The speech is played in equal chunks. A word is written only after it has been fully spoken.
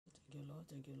Lord,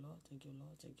 thank you, Lord, thank you,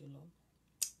 Lord, thank you, Lord.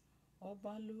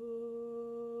 Ọba lórí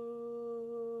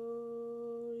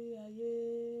ayé.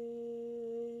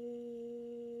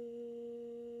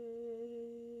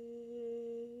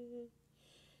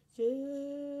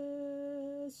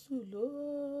 Jésù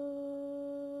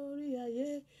lórí ayé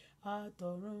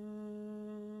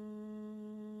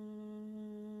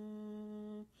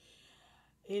àtọ̀run.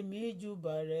 Èmi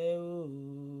júbà rẹ o.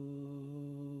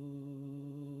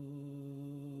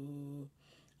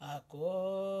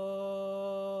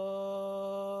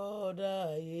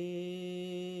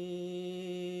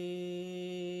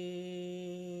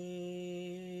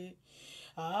 Àkọ́dáyé.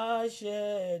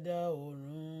 Aṣẹ̀dá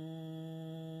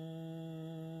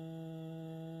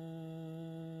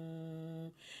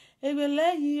ọ̀run. Ègbè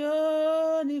lẹ́yìn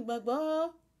ó ní gbàgbọ́,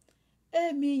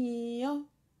 èmi yìnyín.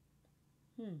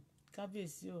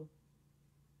 Kábíyèsí o.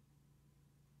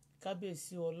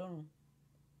 Kábíyèsí o Ọlọ́run.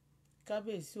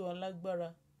 Kábíyèsí o alágbára.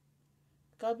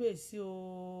 Kábíyèsí o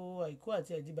àìkú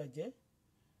àti àdìbàjẹ́.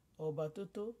 Ọba tó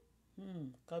tó.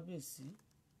 Kábíyèsí.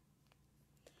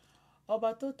 Ọba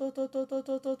tó tó tó tó tó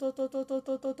tó tó tó tó tó tó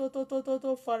tó tó tó tó tó tó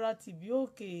fara tì bí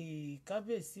òkè.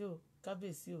 Kábíyèsí o.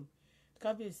 Kábíyèsí o.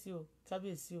 Kábíyèsí o.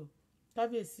 Kábíyèsí o.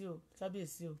 Kábíyèsí o.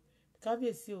 Kábíyèsí o.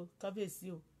 Kábíyèsí o. Kábíyèsí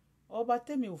o. Ọba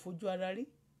tèmi ò fojú ara rí,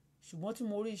 ṣùgbọ́n tí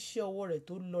mo rí iṣẹ́ ọwọ́ rẹ̀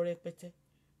tó lọ rẹpẹtẹ,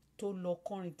 tó lọ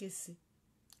kọrin kése.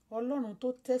 Ọlọ́run tó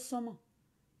tẹ́ sánmọ̀,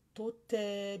 tó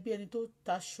tẹ́ bí ẹni tó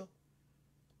taṣọ,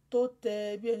 tó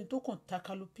tẹ́ bí ẹni tó kàn ta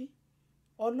kalopí.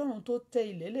 Ọlọ́run tó tẹ́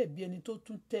ilẹ̀lẹ̀ bí ẹni tó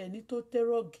tún tẹ́ ẹni tó tẹ́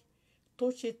rọ́ọ̀gì, tó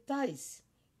ṣe táìsì.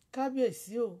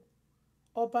 Kábíyèsí o.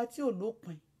 Ọba tí ò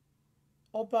lópin.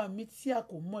 Ọba mi tí a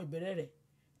kò mọ ìbẹ̀rẹ̀ rẹ̀,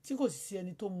 tí kò sì sí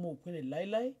ẹni tó mọ òpin rẹ̀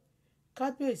láéláé.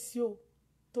 Kábíyèsí o.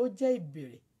 Tó jẹ́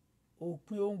ìbẹ̀rẹ̀,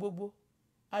 òpin ohun gbogbo.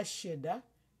 Aṣẹ̀dá,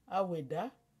 awẹ̀dá,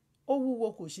 ó wúwo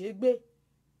kò ṣeé gbé.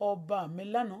 Ọba mi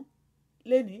lánàá,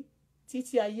 lénìí,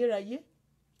 títí ayérayé.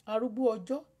 Arúgbó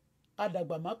ọjọ́,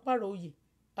 adàgbà má pààrọ̀ oyè,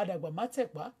 adàgbà má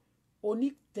tẹ̀pá.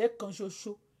 Onítẹ̀ kan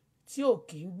ṣoṣo, tí ò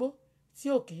kì í gbó, tí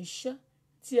ò kì í ṣá,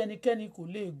 tí ẹnikẹ́ni kò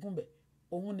lè gúnbẹ̀.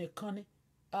 Òun nìkan ni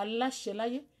aláṣẹ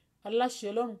láyé,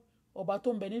 aláṣẹ lọ́run. Ọba tó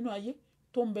ń bẹ nínú ayé,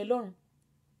 tó ń bẹ lọ́run.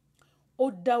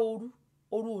 Ó dá òru,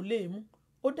 òru ò lè mú.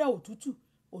 Ó dá òtútù,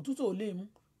 òtútù ò lè mú.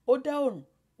 Ó dá òrùn,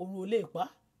 òrùn ò lè pa.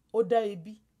 Ó dá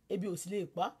ebi, ebi ò sì lè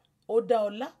pa. Ó dá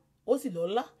ọlá, ó sì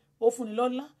lọ́lá. Ó fúnni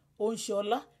lọ́lá, ó ń ṣe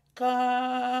ọlá.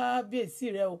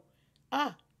 Kábíyèsí rẹ o.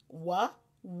 Wá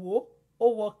wò ó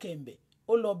wọ kẹ̀m̀bẹ̀,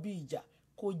 ó lọ bí ìjà,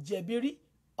 kò jẹ̀bi rí.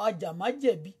 Ajá má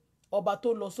jẹ̀bi. Ọba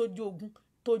tó lọ sójú ogun,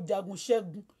 tó jagun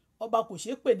ṣẹ́gun. Ọba kò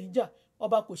ṣeé pè níjà.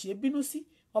 Ọba kò ṣeé bínú sí.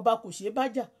 Ọba kò ṣeé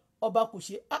bájà. Ọba kò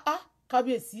ṣeé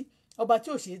kábíyèsí. Ọba tí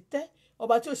ò ṣeé tẹ́.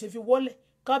 Ọba tí ò ṣeé fi wọ́lẹ̀.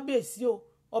 Kábíyèsí o.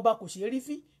 Ọba kò ṣeé rí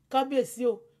fín. Kábíyèsí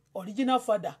o. Original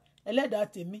father, ẹlẹ́dàá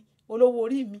tèmi, olówó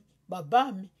orí mi,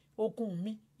 bàbá mi, okun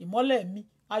mi, ìmọ́lẹ̀ mi,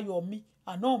 ayọ̀ mi,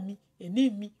 àná mi, èní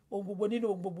mi, ohun gbogbo nínú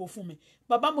ohun gbogbo fún mi.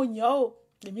 Bàbá mo yàn ọ́ o.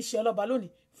 Èmi ṣe ọlọ́ba lónìí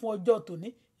fún ọjọ́ tòní,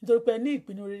 nítorí pé ẹ ní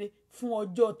ìpinnu rere fún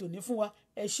ọjọ́ tòní fún wa.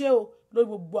 Ẹ ṣé o lórí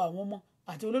gbogbo àwọn ọmọ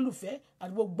àti olólùfẹ́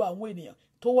àti gbogbo àwọn ènìyàn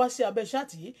tó wá sí abẹ́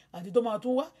ṣáàtì yìí àti tó máa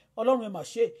tún wá. Ọlọ́run ẹ mà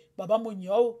ṣe. Bàbá mo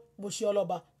yàn ọ́ o. Mo ṣe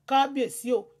ọlọ́ba.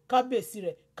 Kábíyèsí o. Kábíyèsí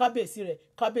rẹ̀, kábíyèsí rẹ̀,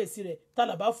 kábíyèsí rẹ̀. Ta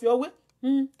làbá fi ọ́ wé?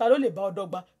 Ta ló lè bá ọ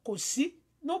dọ́gba? Kò sí.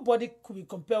 Nobody could be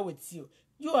compared with you.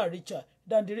 You are richer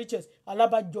than the richest.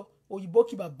 Alábàjọ òyìnbó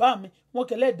kí bàbá mi, wọ́n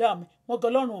kí ẹlẹ́dàá mi, wọ́n kí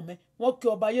ọlọ́run mi, wọ́n kí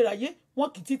ọba ayérayé,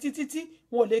 wọ́n kí títí títí,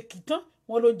 wọn ò lè kí tán.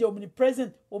 Wọ́n ló ń jẹ́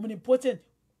omnipresent, omnipotent,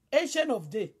 ancient of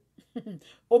day.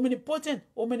 Omnipotent,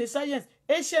 omniscience,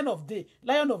 ancient of day,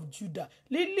 Lion of Judah,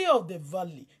 Lily of the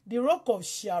valley, the rock of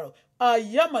Sharon, I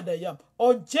am and I am,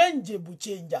 unchangeable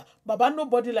changer. Baba,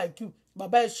 nobody like you.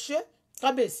 Baba, ẹ ṣé.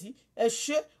 Kábíyèsí, ẹ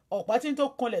ṣé. Ọ̀pá tí ń tó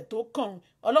kanlẹ̀ tó kàn.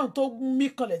 Ọlọ́run tó mí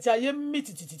kanlẹ̀ tí ayé mí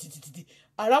tìtìtìtìtì.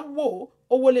 Ara wò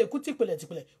ó wọlé ikú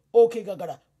tìpìlẹ̀. Òkè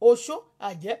gàgàrà, oṣó,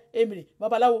 àjẹ́, èmìrì,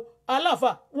 babaláwo,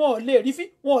 aláàfà, wọn ò lè rí fín,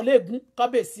 wọn ò lè gún.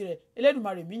 Kábíyèsí rẹ̀,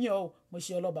 Elédùmarè mi yàn ọ́, mo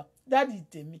ṣe ọlọ́ba. Dáàdì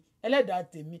tèmi, ẹlẹ́dàá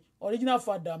tèmi, original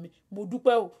father mi, mo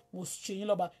dúpẹ́ o, mo ṣe yín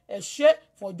lọ́ba. Ẹ ṣé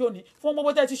fún ọjọ́ òní, fún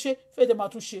gbogbo tẹ́ ti ṣe, fẹ́ẹ̀dẹ̀ máa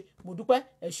tún ṣe. Mo dúpẹ́.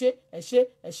 Ẹ ṣé, ẹ ṣé,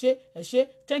 ẹ ṣé, ẹ ṣé.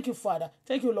 Thank you, Father.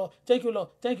 Thank you, Lord. Thank you, Lord.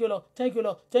 Thank you, Lord. Thank you,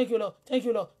 Lord. Thank you, Lord. Thank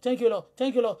you, Lord. Thank you, Lord.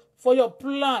 Thank you, Lord, for your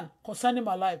plan concerning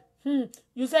my life.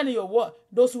 You said in your word,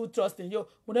 those who trust in you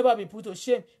will never be put to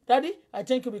shame. Daddy, I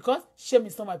thank you because shame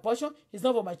is not my portion. It's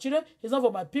not for my children. It's not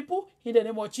for my people. In the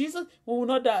name of Jesus, we will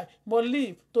not die, but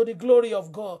live to the glory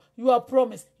of God. You are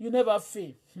promised. You never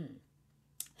fail.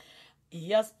 He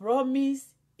has promised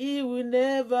he will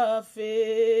never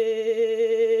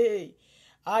fail.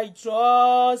 I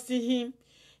trust in him.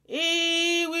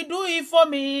 He will do it for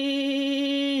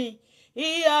me.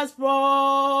 He has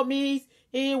promised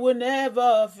He will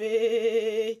never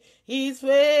fail. His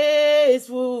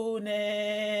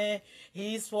faithfulness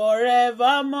is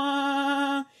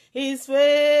forevermore. His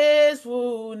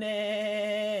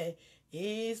faithfulness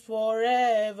is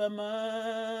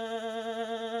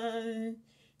forevermore.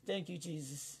 Thank you,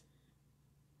 Jesus.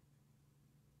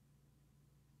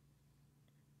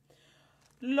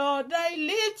 Lord, I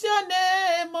lift your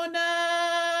name on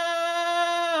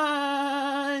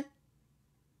high.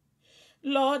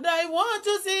 Lord, I want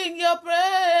to sing your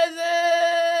praises.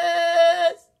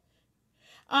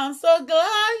 I'm so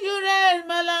glad you read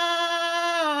my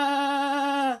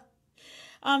life.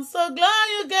 I'm so glad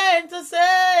you came to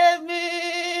save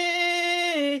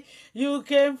me. You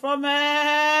came from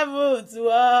heaven to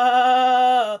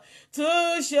earth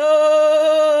to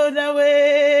show the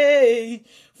way.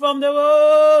 From the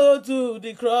road to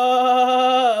the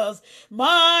cross,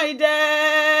 my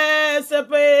debts are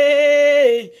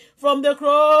paid. From the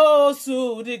cross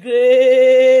to the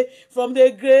grave, from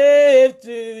the grave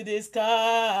to the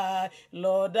sky,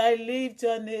 Lord, I lift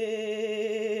your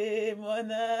name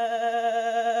on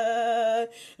high.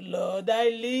 Lord, I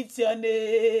lift your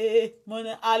name on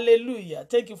high. Hallelujah.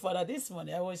 Thank you, Father. This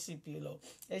morning I worship you, Lord.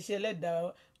 Ẹ ṣé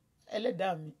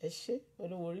ẹlẹ́dàá mi, ẹ ṣé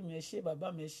olówó orí mi, ẹ ṣé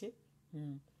bàbá mi, ẹ ṣé.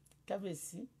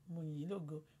 Kábíyèsí, mo yìn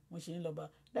lógo, mo ṣe ń lọ́ba.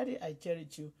 Daddy, I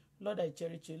cherish you. Lord, I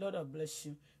cherish you. Lord, I bless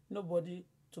you. Nobody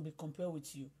to be compared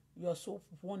with you. You are so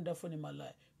wonderful in my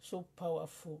life, so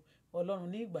powerful. Ọlọ́run,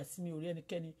 ní ìgbà tí mi ò rí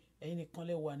ẹnikẹ́ni, ẹ̀yin nìkan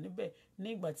lẹ wà níbẹ̀.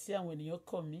 Ní ìgbà tí àwọn ènìyàn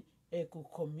kọ̀ mí, ẹ kò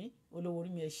kọ̀ mí. Olówó orí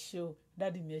mi, ẹ ṣé o.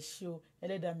 Daddy mi, ẹ ṣé o.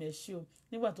 Ẹlẹ́dàá mi, ẹ ṣé o.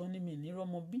 Nígbà tó ní mi ní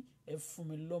rọ́mọ bí, ẹ fún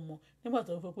mi lọ́mọ. Nígbà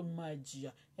tó ń fẹ́ pé mi máa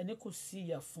jìyà, ẹni kò sí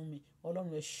ìyà fún mi.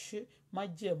 Ọlọ́run, ẹ ṣé. Má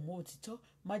jẹ̀mú òtítọ́,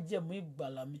 má jẹ̀mú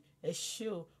ìgbàlà mi. Ẹ ṣé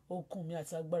o. Okun mi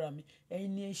àti agbára mi,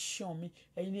 ẹ̀yin ni iṣan mi,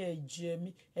 ẹ̀yin ni ẹ̀jẹ̀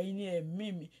mi, ẹ̀yin ni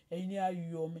ẹ̀mí mi, ẹ̀yin ni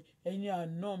ayọ̀ mi, ẹ̀yin ni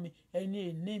àná mi, ẹ̀yin ni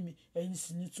èní mi, ẹ̀yin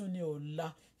sì ni tún ní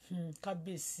ọ̀la.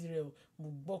 Kábíyèsí rẹ o, mo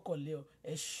gbọ́kànlé ọ.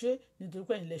 Ẹ ṣé nítorí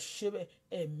pé ẹ̀yin lẹ ṣe bẹ́ẹ̀.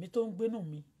 Ẹ̀mí tó ń gbénú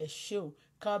mi, ẹ ṣé o.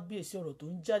 Kábíyèsí ọ̀rọ̀ tó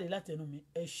ń jáde láti ẹnu mi,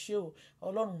 ẹ ṣé o.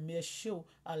 Ọlọ́run mi, ẹ ṣé o.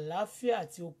 Àlàáfíà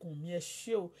àti okun mi, ẹ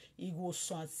ṣé o.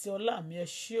 Ìwòsàn àti ọlá mi, ẹ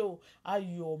ṣé o.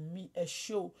 Ayọ̀ mi, ẹ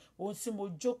ṣé o. Ohun tí mo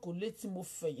jókòó lé, tí mo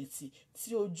fẹ̀yìntì,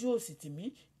 tí ojú ò sì tì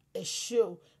mí, ẹ ṣé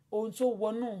o. Ohun tó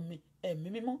wọnú mi, ẹ̀mí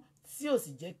mímọ́, tí ò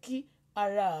sì jẹ́ kí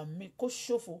ara mi kó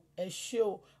ṣòfò, ẹ ṣé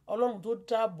o. Ọlọ́run tó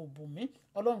dáàbò bò mí,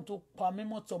 Ọlọ́run tó pa mí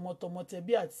mọ́ tọmọtọmọ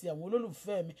tẹbí àti àwọn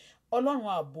olólùfẹ́ mi, Ọlọ́run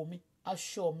ààbò mi,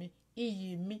 aṣọ mi,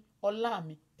 iyì mi, ọlá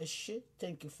mi, ẹ ṣé.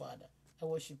 Thank you, Father. I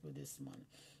worship you this morning.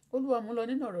 Olúwa, mo lọ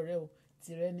nínú ọ̀rọ̀ rẹ o,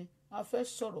 tìrẹ ni. A fẹ́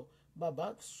sọ̀rọ̀,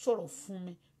 bàbá sọ̀rọ̀ fún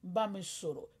mi, bá mi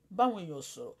sọ̀rọ̀, báwọn èèyàn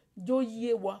sọ̀rọ̀, jó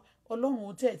yé wa.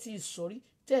 Ọlọ́run tẹ́ ẹ̀ tí ì sọrí,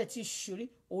 tẹ́ ẹ̀ tí ì ṣorí,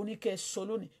 òun ní kẹ́ ẹ sọ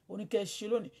lónìí, òun ní kẹ́ ẹ ṣe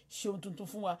lónìí, ṣe ohun tuntun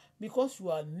fún wa, because you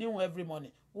are new every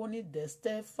morning. Only the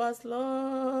steadfast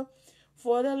love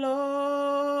for the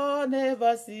Lord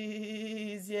never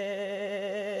ceases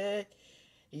yet.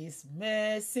 His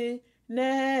mercy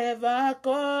never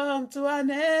come to an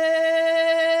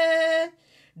end.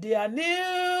 They are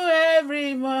new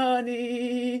every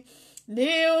morning,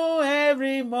 new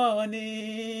every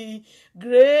morning.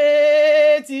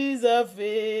 Great is the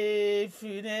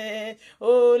faithfulness,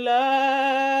 oh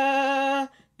Lord.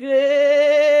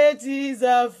 Great is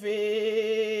the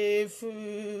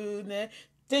faithfulness.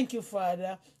 Thank you,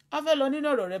 Father. A fẹ́ lọ nínú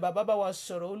ọ̀rọ̀ rẹ, bàbá bá wa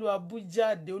sọ̀rọ̀. Olúwa bú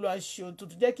jáde, Olúwa ṣe ohun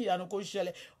tuntun, jẹ́ kí ìyanu kó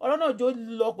ṣẹlẹ̀. Ọ̀rọ̀ náà jó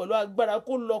lọ pẹ̀lú agbára,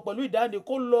 kó lọ pẹ̀lú ìdáǹdè,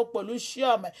 kó lọ pẹ̀lú iṣẹ́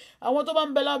àmì. Àwọn tó bá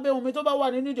ń bẹ lábẹ́ omi, tó bá wà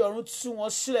nínú ìdè ọ̀run, tú wọn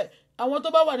sílẹ̀. Àwọn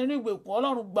tó bá wà nínú ìgbèkùn,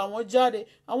 Ọlọ́run gbà wọ́n jáde.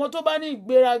 Àwọn tó bá ní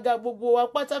ìgbéraga, gbogbo wa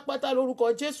pátápátá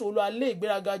lórúkọ Jésù, Olúwa lé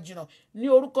ìgbéraga jìnnà ní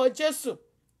orúkọ Jésù.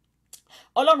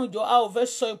 Ọlọ́run jọ, a ò fẹ́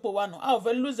sọ ipò wa nù, a ò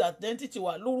fẹ́ lose identity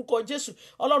wa lórúkọ Jésù.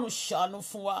 Ọlọ́run ṣàánú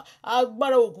fún wa.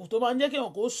 Agbára òkùnkùn tó máa ń jẹ́ kí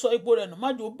èèyàn kó sọ ipò rẹ̀ nù,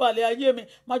 má jò balẹ̀ ayé mi,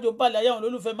 má jò balẹ̀ ayé àwọn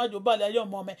olólùfẹ́, má jò balẹ̀ ayé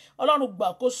ọmọ mi. Ọlọ́run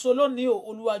gbàkóso lónìí o,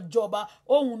 Olúwa jọba.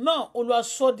 Ohùn náà, Olúwa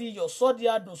sọ di iyọ̀, sọ di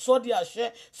adùn, sọ di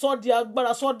àṣẹ, sọ di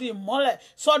agbára, sọ di ìmọ́lẹ̀,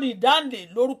 sọ di ìdáǹdè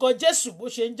lórúkọ Jésù. Bó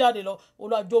ṣe ń jáde lọ,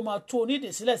 Olúwa jọ máa tú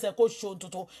onídè sílẹ̀ sẹ́ kó ṣe ohun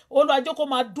tuntun. Olúwa jọ kó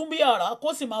máa dún bí àrá,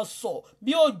 kó sì máa sọ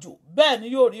bí òjò. Bẹ́ẹ̀ ni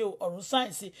yóò rí ọ̀run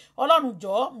sáyẹ̀nsì. Ọlọ́run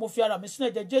jọ̀ọ́, mo fi ara mi sínú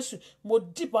ẹ̀jẹ̀ Jésù, mo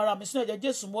dìbò ara mi sínú ẹ̀jẹ̀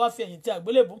Jésù, mo wá fi ẹ̀yìn tí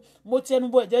àgbélébùú, mo ti ẹnu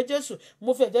bọ ẹ̀jẹ̀ Jésù,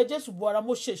 mo fi ẹ̀jẹ̀ Jésù bo ara,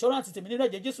 mo ṣe ìṣọ́ra àti tèmi nínú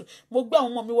ẹ̀jẹ̀ Jésù, mo gbé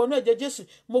àwọn ọmọ mi wọnú ẹ̀jẹ̀ Jésù,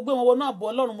 mo gbé wọn wọnú ààbò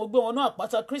Ọlọ́run, mo gbé wọn wọnú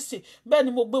àpáta Kristi. Bẹ́ẹ̀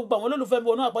ni mo gbé gbogbo àwọn olólùfẹ́ mi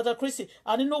wọnú àpáta Kristi.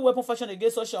 And no weapon fashioned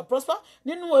against us shall prosper.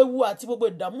 Nínú ewu àti gbogbo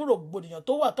ìdààmú rògbòdìyàn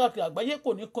tó wà káàkiri àgbáyé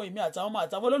kò ní kan èmi àtàwọn ọmọ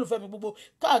àtàwọn olólùfẹ́ mi gbogbo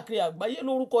káàkiri àgbáyé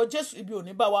lórúkọ Jésù. Ibi ò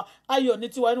ní bá wa, ayọ̀ ní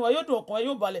tiwa, inú wa yóò dùn, ọkàn wa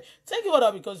yóò balẹ̀. Thank you,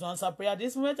 Father, because you answer prayer.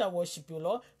 This moment I worship you,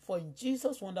 Lord, for in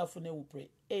Jesus' wonderful name we pray.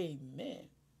 Amen.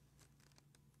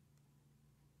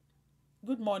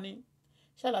 Good morning.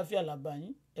 ṣàlàáfíà làbà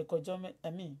yín ẹ̀kọ́ ọjọ́ mẹ́ta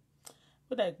mi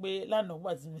ó dà pé lánàá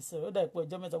gbà tí mi sọ̀rọ̀ ó dà pé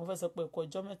ọjọ́ mẹ́ta mo fẹ́ sọ pé ẹ̀kọ́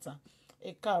ọjọ́ mẹ́ta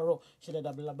ẹ káàárọ̀ ṣẹlẹ̀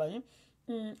dàbí làbà yín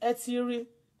ẹ ti rí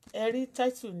ẹ rí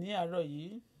táìtù ní àárọ̀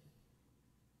yìí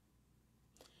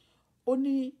ó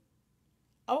ní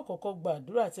a ó kọ́kọ́ gba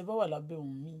àdúrà tí ẹ bá wà lábẹ́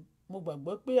ohùn mi mo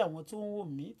gbàgbọ́ pé àwọn tó ń wò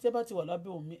mí tí ẹ bá ti wà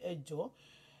lábẹ́ ohùn mi ẹ jọ̀ọ́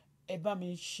ẹ bá mi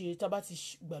ṣe tá a bá ti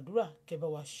gbàdúrà kẹ́ bá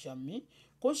wa ṣàmì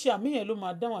kó ṣe àmì yẹn ló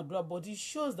máa dáhùn àdúrà but it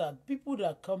shows that people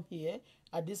that come here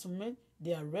at this moment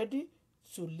they are ready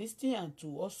to listen and to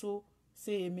also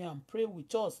say amen and pray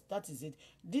with us. That is it.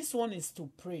 This one is to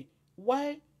pray.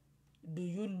 Why do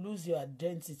you lose your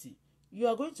identity? You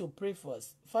are going to pray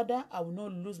first. Father, I will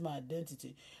not lose my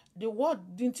identity. The word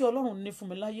tí Ọlọ́run ní fún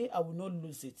mi láyé, I will not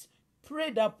lose it.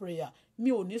 Pray that prayer.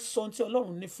 Mi ò ní sọ tí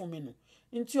Ọlọ́run ní fún mi nù.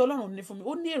 Tí Ọlọ́run ní fún mi,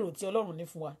 ó ní èrò tí Ọlọ́run ní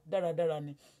fún wa dáradára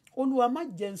ni. Olúwa má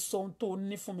jẹ́ n sọ ohun tó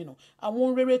ní fún mi nù. Àwọn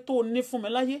ohun rere tó ní fún mi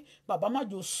láyé, bàbá má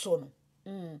jò sọnù.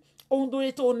 Ohun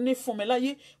rere tó ní fún mi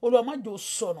láyé, Olúwa má jò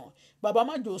sọnù. Bàbá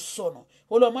má jò sọnù.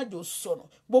 Olúwa má jò sọnù.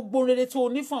 Gbogbo rere tó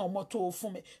ní fún àwọn ọmọ tó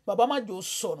fún mi, bàbá má jò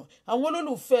sọnù. Àwọn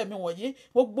olólùfẹ́ mi wọ̀nyí,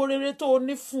 gbogbo rere tó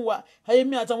ní fún wa,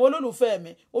 èmi àtàwọn olólùfẹ́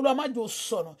mi, Olúwa má jò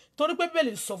sọnù. Torí pé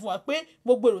Bíbélì sọ fún wa pé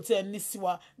gbogbo èrò tí ẹ ní sí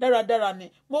wa dáradára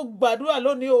ni. Mo gbàdúrà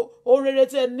lónìí o, ohun rere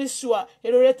tí ẹ ní sí wa,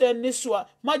 èrò rere tí ẹ ní sí wa,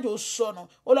 má jò sọnù.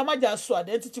 Olúwa má jà sọ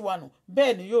identity wa nù.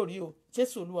 Bẹ́ẹ̀ ni yóò rí o.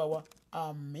 Jésù Olúwa wa.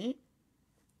 Àmín.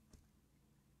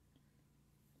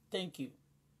 Thank you.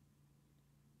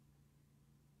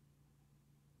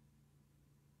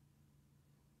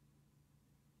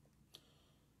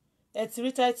 Ẹ ti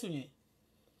rí táìtù yẹn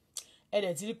ẹ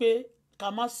dẹ̀ ti rí pé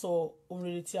ká má sọ ohun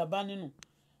rere tí a bá nínú.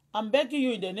 I'm begging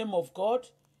you in the name of God,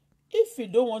 if you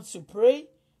don't want to pray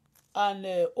and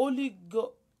only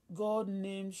God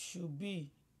name should be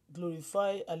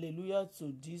glorified, hallelujah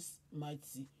to this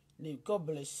mighty name. God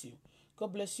bless you.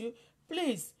 God bless you.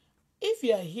 Please, if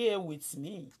you are here with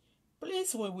me,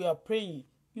 please when we are praying,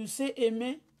 you say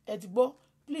amen. Ẹ ti gbọ́,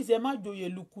 please ẹ má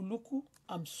joyè lukuluku.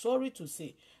 I'm sorry to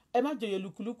say. Ẹ má joyè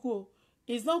lukuluku o.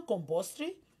 It's not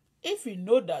compulsory. If you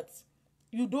know that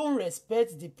you don't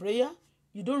respect the prayer,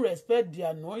 you don't respect the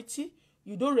anointing,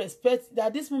 you don't respect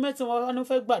that this moment wọn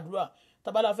fẹ́ gbàdúrà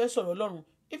tabala fẹ́ sọ̀rọ̀ Ọlọ́run,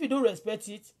 if you don't respect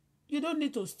it, you don't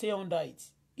need to stay under it.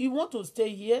 You want to stay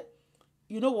here,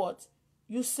 you know what?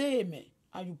 You say amen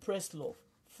and you press love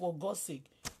for God's sake.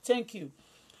 Thank you.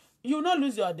 You will not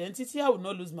lose your identity. I will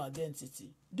not lose my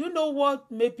identity. Do you know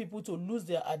what made people to lose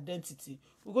their identity?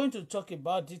 We're going to talk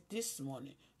about it this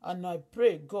morning. And I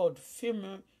pray, God, fill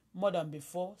me more than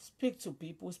before. Speak to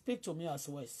people. Speak to me as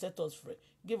well. Set us free.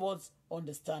 Give us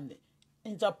understanding.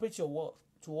 Interpret your word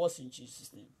to us in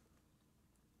Jesus' name.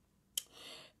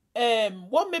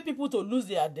 What made people to lose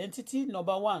their identity?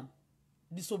 Number one,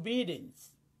 disobedience.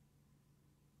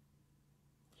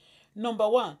 Number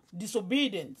one,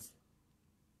 disobedience.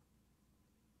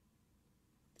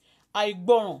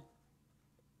 Àìgbọràn.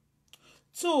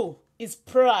 Two is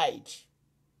pride.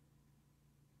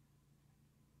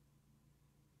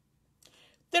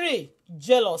 Three,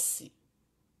 jealousy.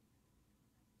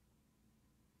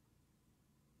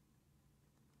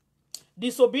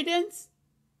 Disobedience,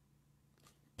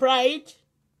 pride,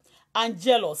 and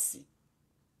jealousy.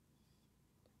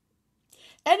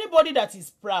 Anybody that is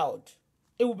proud,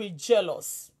 it will be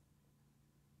jealous.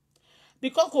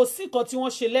 Because kò sí nǹkan tí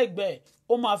wọ́n ṣe lẹ́gbẹ̀ẹ́,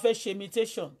 ó máa fẹ́ ṣe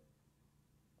imitation.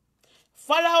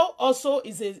 Pharaoh also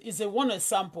is a one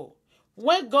example.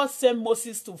 When God sent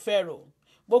Moses to Pharaoh,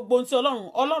 gbogbo ohun tí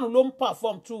Ọlọ́run ló ń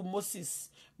perform through Moses.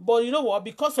 But you know what?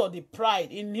 Because of the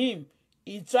pride in him,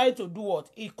 he tried to do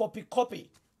what? He copy.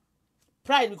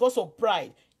 Pride, because of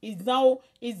pride,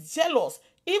 is jealous.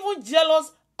 Even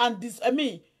jealous and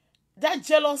that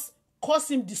jealous caused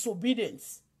him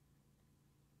disobedience.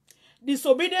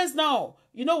 Disobedience now,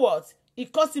 you know what?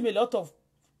 It cost him a lot of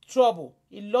trouble.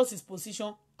 He lost his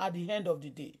position at the end of the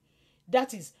day.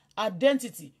 That is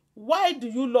identity. Why do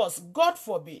you lose? God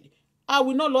forbid. I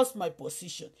will not lose my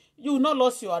position. You will not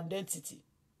lose your identity.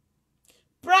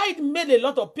 Pride made a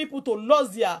lot of people to lose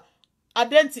their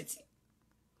identity.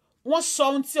 Wọ́n sọ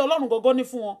ohun tí Ọlọ́run gangan ní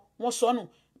fún wọn, wọ́n sọ nù.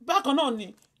 Bákan náà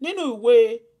ni nínú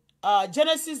ìwé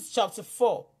Genesis chapter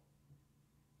 4.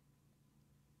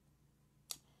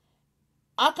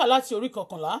 A kà láti orí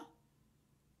 11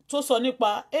 tó sọ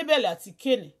nípa Abel àti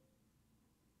Kéènì.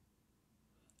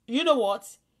 You know what?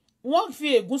 Wọ́n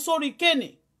fi ègún sórí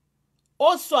Kéènì.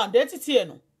 Ó sọ identity ẹ̀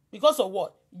nù because of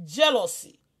what?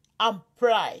 Jealousy and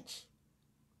pride.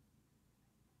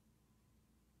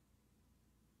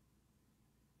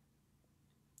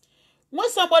 When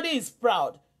somebody is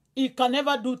proud, he can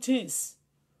never do things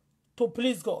to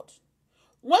please God.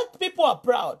 When people are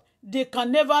proud, they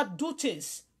can never do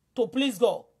things to please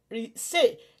God.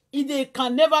 Say, they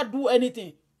can never do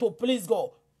anything to please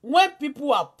God. When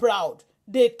people are proud,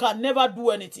 they can never do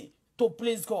anything to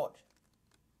please God.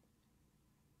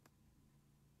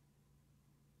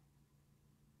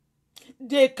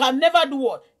 They can never do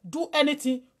what? Do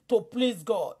anything to please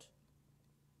God.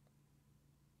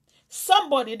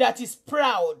 Somebody that is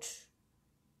proud.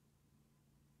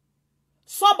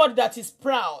 Somebody that is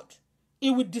proud, he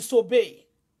will disobey.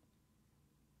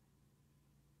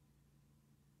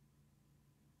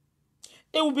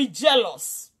 He will be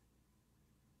jealous.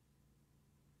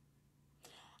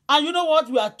 And you know what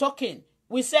we are talking?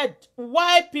 We said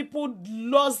why people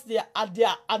lost their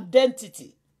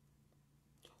identity.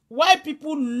 Why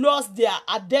people lost their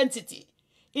identity.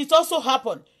 It also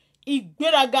happened.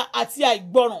 Ìgbéraga àti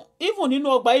àìgbọràn. Even nínú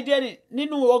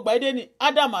ọgbà Édẹ́nì,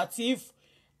 Adam àti Eve,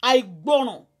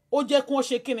 àìgbọràn ó jẹ́ kí wọ́n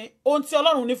ṣe kíni. Ohun tí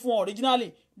Ọlọ́run ní fún wọn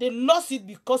originally, they lost it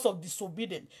because of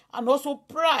disobedience and also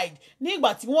pride.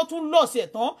 Nígbà tí wọ́n tún lost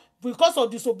it tán, because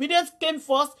of disobedience came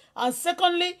first, and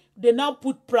secondly, they now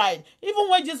put pride. Even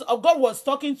when God was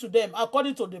talking to them,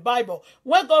 according to the Bible,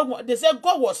 when they said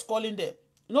God was calling them,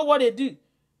 you know what they did?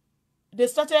 They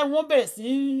started wọ́n bẹ̀rẹ̀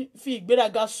sí fi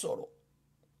ìgbéraga sọ̀rọ̀.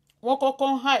 Wọ́n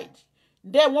kọ́kọ́ hide.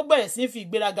 Then wọ́n bẹ̀rẹ̀ sí fi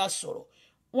ìgbéraga sọ̀rọ̀.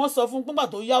 Wọ́n sọ fún pípa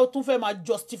tó yá ó tún fẹ́ máa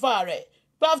justify rẹ̀.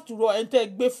 Pé after all ẹ̀ ń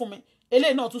tẹ́ gbé fún mi.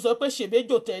 Eléyìí náà tún sọ pé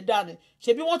ṣèbéjò tẹ̀ dání.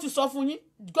 Ṣèbí wọ́n ti sọ fún yín.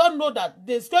 God know that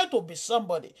there's going to be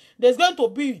somebody. There's going to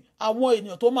be àwọn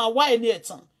ènìyàn tó máa wá ẹni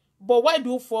ẹ̀tàn. But why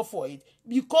do you fall for it?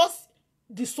 Because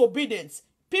disobedience.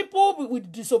 People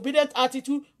with disobedient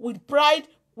attitude, with pride,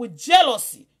 with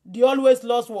jealousy, they always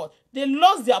lost what? They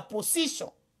lost their position.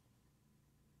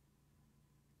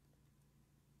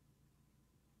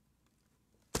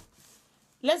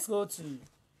 Let's go to...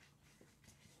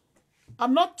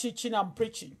 I'm not teaching, I'm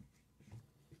preaching.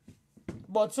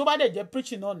 But somebody they're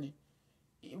preaching only.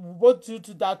 We both do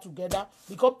that together.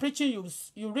 Because preaching,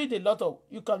 you read a lot of...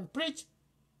 You can preach,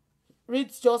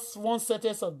 read just one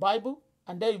sentence of Bible,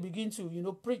 and then you begin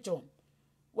to, preach on.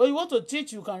 When you want to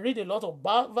teach, you can read a lot of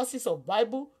verses of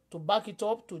Bible to back it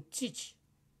up, to teach.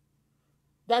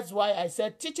 That's why I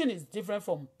said teaching is different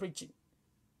from preaching.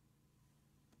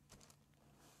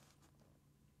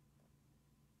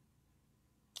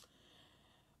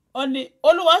 Ọ̀nì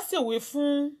Olúwa sì wí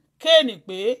fún Kéènì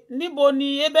pé níbo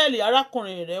ni Ébẹ́lì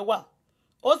arákùnrin rẹ̀ wà?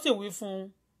 Ó sì wí fún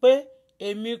un pé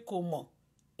èmi kò mọ̀,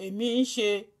 èmi ń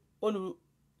ṣe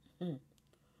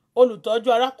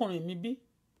olùtọ́jú arákùnrin mi bí.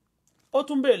 Ó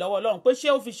tún béèrè lọ́wọ́ Ọlọ́run pé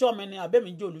ṣé ó fi ṣọ́ mi ni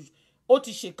àbẹ́mi jẹ́ olùṣọ́. Ó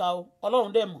ti ṣèkà o,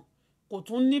 Ọlọ́run dẹ̀ mọ̀. Kò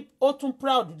tún ní, ó tún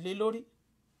proud lé lórí.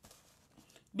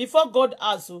 Before God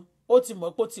asks o, ó ti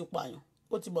mọ̀ pé ó ti pààyàn,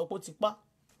 ó ti mọ̀ pé ó ti pa.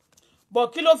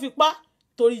 But kí ló fi pa?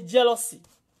 Torí jealousy.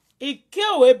 He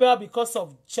killed Abel because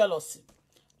of jealousy.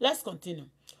 Let's continue.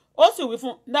 Ó sì wí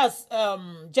fún, that's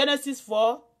Genesis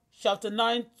 4, chapter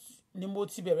 9, ni mo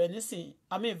ti bẹ̀rẹ̀ nísìnyí.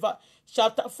 I mean,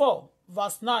 chapter 4,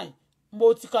 verse 9.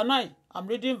 Mo ti ka 9. I'm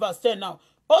reading verse 10 now.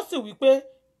 Ó sì wí pé,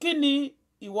 kí ni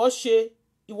ìwọ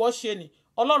ṣe ni?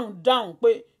 Ọlọ́run dáhùn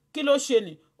pé, kí ló ṣe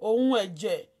ni? Òun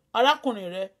ẹ̀jẹ̀ arákùnrin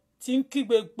rẹ̀ tí ń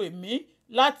kígbe pè mí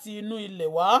láti inú ilẹ̀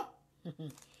wá.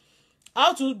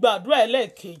 A ó tún gbàdúrà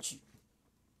ẹlẹ́ẹ̀kejì.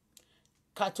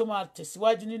 Ká tó máa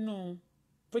tẹ̀síwájú nínú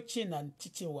preaching and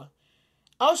teaching wa.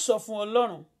 A ó sọ fún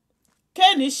Ọlọ́run,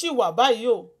 Kéènì ṣì wà báyìí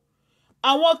o.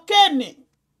 Àwọn Kéènì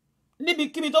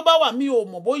níbikíbi tó bá wà, mi ò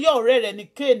mọ̀ bóyá ọ̀rẹ́ rẹ̀ ni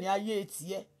Kéènì ayé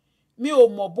tiẹ̀. Mi ò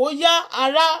mọ̀ bóyá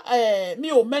mi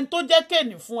ò mẹ́ni tó jẹ́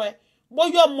Kéènì fún ẹ.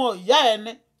 Bóyá ọmọ ìyá ẹ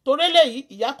ni. Torí eléyìí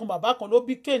ìyá kan bàbá kan ló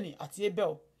bí Kéènì àti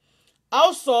Abel. A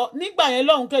ó sọ nígbà yẹn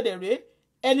lọ́hùn kedere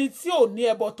ẹni tí ò ní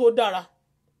ẹbọ tó dára.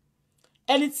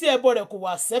 Ẹni tí ẹbọ rẹ̀ kò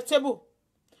wà acceptable.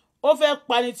 Ó fẹ́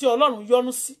pa ni tí Ọlọ́run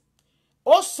yọ́nú sí.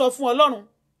 Ó sọ fún Ọlọ́run,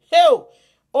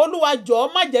 Olúwa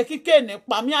jọ̀ọ́ má jẹ́ kí Kéènì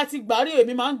pa mí, àti gbàrí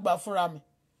èmi máa ń gbà fúnra mi.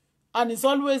 And it's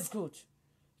always good.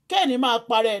 Kéènì máa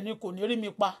parẹ́ ẹni kò ní rí mi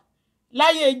pa.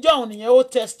 Láyé ìjọ́un nìyẹn Old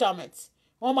Testament.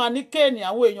 Wọ́n máa ní Kéènì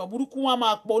àwọn èèyàn burúkú wọn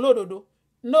máa pọ̀ olódodo.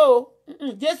 No,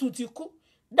 Jésù ti kú.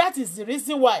 That is the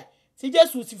reason why tí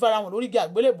Jésù ti farahàn lórí igi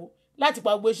àgbélébùú láti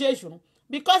pa gbogbo iṣẹ́ èṣù run.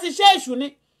 Because iṣẹ́ èṣù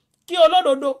ni kí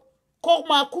olódodo kó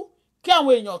máa kú, kí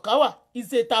àwọn èèyàn ká wà.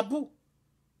 It's a taboo.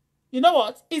 You know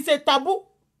what? It's a taboo.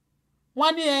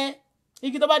 Wọ́n ní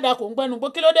igi tó bá da kò ń gbẹ́nu gbó.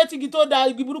 Kí ló dé tí igi tó da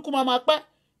igi burúkú máa pẹ́?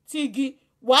 Tí igi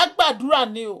wàá gbàdúrà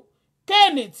ni o.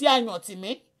 Kéènì tí a yàn tì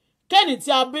mí. Kéènì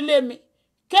tí a bí lé mi.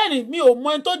 Kéènì mi ò mọ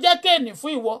ẹni tó jẹ́ Kéènì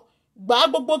fún ìwọ. Gbà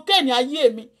gbogbo Kéènì ayé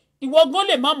mi. Ìwọ gan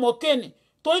lè má mọ Kéènì.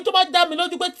 Torí tó bá dá mi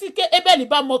lójú pé tí Ébẹ́lì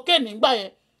bá mọ Kéènì ńgbà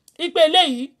yẹn. Ipe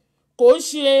eléyìí kò ń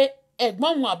ṣe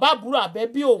ẹ̀gbọ́n òun àbábúrò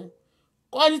àbẹ́bí òun.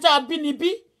 Ẹni tá a bí ni bí.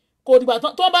 Kò dìgbà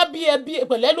tó bá bí ẹbí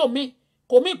pẹ̀lẹ́ lòmíì.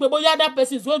 kò mí pé bóyá that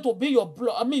person is going to be your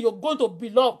blood. I mean, you're going to be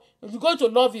loved. You're going to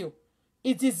love you.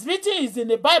 It is written, is in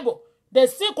the Bible.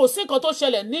 Kò sí nǹkan tó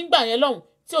ṣẹlẹ̀ nígbà yẹn lọ́hùn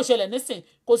tí ò ṣẹlẹ̀ nísìn.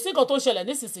 Kò sí nǹkan tó ṣẹlẹ̀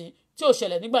nísinsìnyí tí ò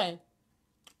ṣẹlẹ̀ nígbà yẹn.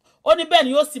 Ó ní bẹ́ẹ̀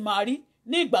ni yóò sì máa rí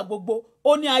ní ìgbà gbogbo.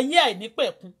 Ó ní ayé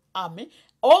àìnípẹ̀kun. Àmín.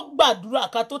 Ó gbàdúrà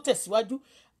ká tó tẹ̀síwájú.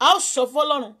 A ó sọ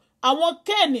fọ́lọ́run àwọn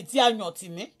Kéènì tí a yàn tì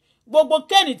mí. Gbogbo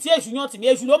Kéènì tí èṣù yàn tì mí.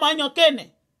 Èṣù ló máa ń yan Kéènì.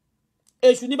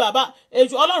 Èṣù ni bàbá.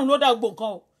 Èṣù Ọlọ́run ló dá gbogbo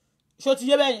nǹkan o. Ṣó ti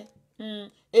yé bẹ́yẹn.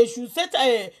 Èṣù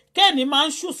Kéènì máa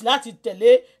ń ṣùs láti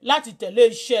tẹ̀lé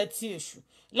iṣẹ́ ti èṣù.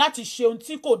 Láti ṣe ohun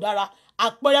tí kò dára.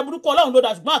 Àpẹẹrẹ burúkú Ọlọ́run ló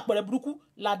dá ṣùgbọ́n àpẹẹrẹ burúkú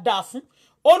la dá fún.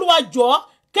 Olúwa jọ̀ọ́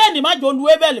Kéènì má jọ lu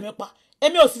Ébẹ́lì mi pa.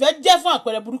 Èmi ò sì fẹ́ jẹ́ fún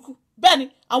àpẹẹrẹ burúkú. Bẹ́ẹ̀ ni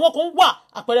àwọn kan wà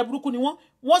àpẹẹrẹ burúkú ni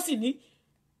wọ́n sì ní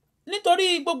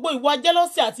nítorí gbogbo ìwà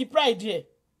jealousy àti pride ẹ̀.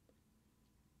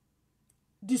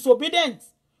 Disobedient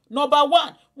number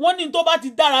 1 wọ́n ní tó bá ti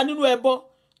dára nínú ẹbọ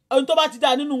ohun tó bá ti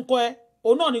dára nínú nǹkan ẹ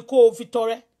òun náà ni kó o fi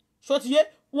tọrẹ. Ṣó ti yé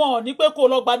wọn ò ní pé kó o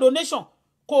lọ gba donation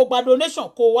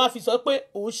kó o wá fi sọ pé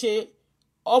òun ṣe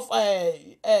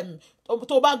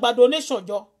tó bá gba donation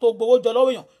jọ tó gbowó jọ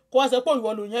lọ́wọ́ èèyàn kó wá sọ pé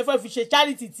ìwọ ló yẹn fẹ́ fi ṣe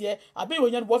charity tiẹ̀ àbí ìwọ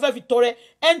yẹn fẹ́ fi tọrẹ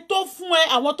ẹni tó fún ẹ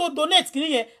àwọn tó donate kìíní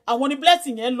yẹn àwọn ni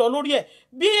blessing yẹn ń lọ lórí ẹ̀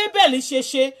bí Abel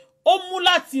ṣe ó mú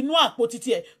láti inú àpò títí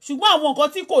ẹ̀ ṣùgbọ́n àwọn nǹkan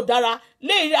tí kò dára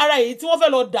lé ara èyí tí wọ́n fẹ́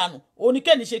lọ dànù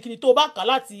oníkẹ́ni ṣe kíni tó bá kà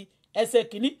láti ẹsẹ̀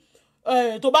kíní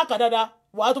tó bá kà dáadáa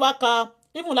wàá tó bá kà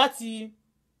even láti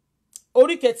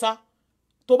orí 3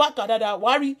 tó bá kà dáadáa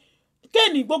wàá rí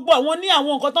Kéènì gbogbo àwọn ní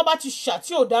àwọn nǹkan tó bá ti ṣà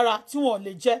tí ò dára tí wọn ò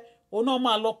lè jẹ òun náà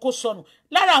máa lọ kó sọnù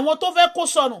lára àwọn tó fẹ́ kó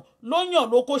sọnù ló yàn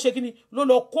ló kó ṣe kíni ló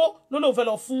lọ kó ló lóun fẹ́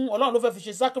lọ fún Ọlọ́run ló fẹ́ fi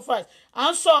ṣe sacrifice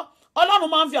à ń sọ Ọlọ́run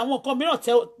máa ń fi àwọn nǹkan mìíràn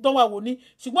dán wa wò ní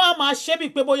ṣùgbọ́n a máa ṣe bíi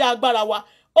pé bóyá agbára wa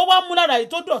ó wá mú lára èyí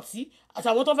tó dọ̀tí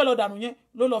àtàwọn tó fẹ́ lọ dànù yẹn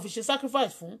ló lọ fi ṣe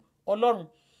sacrifice fún Ọlọ́run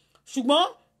ṣùgbọ́n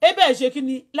Abel ṣe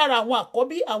kíni lára àwọn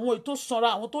àkọ́bí àwọn èyí tó sanra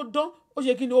àwọn tó dán ó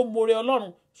ṣe kíni ó more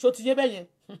Ọlọ́run ṣó ti yé bẹ́yẹn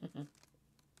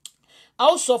a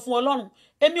ó sọ fún Ọlọ́run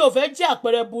èmi ò fẹ́ jẹ́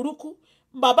àpẹẹrẹ burúkú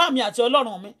bàbá mi àti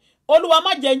Ọlọ́run mi Olúwa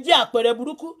má jẹ́ ń jẹ́ àpẹẹrẹ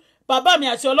burúkú bàbá mi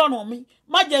àti Ọlọ́run mi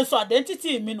má jẹ́ ń sọ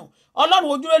identity mi nù Ọlọ́run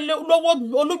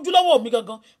olójúlówó mi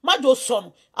gangan má jọ sọnù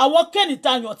àwọn Kéènì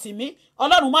tá yàn tì mí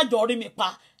Ọlọ́run má jọ rí mi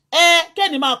pa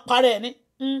Kéènì máa parẹ́ ni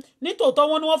nítòótọ́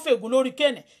wọn ni wọ́n fègún lórí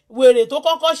Kéènì wèrè tó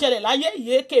kọ́kọ́ ṣẹlẹ̀ láyé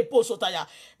ìyé kéèpó sọtàyà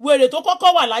wèrè tó kọ́kọ́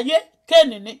wà láyé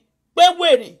Kéènì ni pé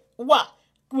wèrè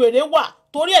wà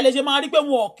torí ẹ̀ lè ṣe máa rí pé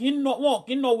wọn kì í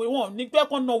nà wèrè wọn ò ní pẹ́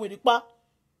kán nà wèrè pa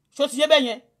ṣó ti yé bẹ́ẹ̀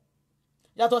yẹn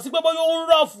yàtọ̀ sí pé bóyá ó ń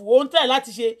rọ̀fù ó ń tẹ̀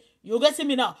láti ṣe you get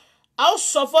me now a ó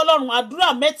sọ fọ́lọ́run àdúrà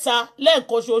 3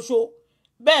 lẹ́ẹ̀kan ṣoṣo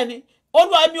bẹ́ẹ̀ ni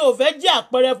Olúwa mi ò fẹ́ jẹ́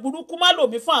àpẹẹrẹ burúkú má lò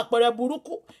mí fún àpẹẹrẹ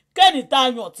burúkú Kéènì tá a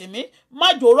yàn tì mí má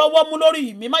jò rọ́wọ́ mú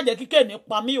lórí mi má jẹ́ kí Kéènì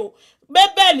pa mí o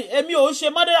Bẹ́bẹ́lì èmi ò ń ṣe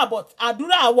mọ́dẹ́rà but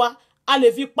àdúrà wa a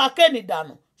lè fi pa Kéènì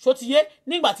dànù ṣó ti yé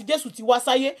nígbà tí Jésù ti wá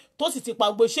sáyé tó sì ti pa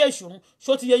gbogbo iṣẹ́ èṣù run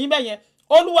ṣó ti yé yín bẹ́yẹn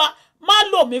Olúwa má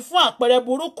lò mí fún àpẹẹrẹ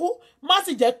burúkú má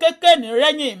sì jẹ́ Kéènì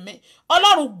rẹ́yìn mi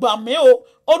Ọlọ́run gbà mí o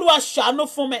Olúwa ṣàánú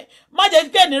fún mi má jẹ́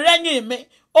Kéènì rẹ́yìn mi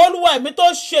Olúwa èmi tó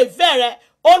ṣe ìfẹ́ rẹ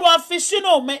Olúwa fi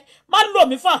sínú mi má lò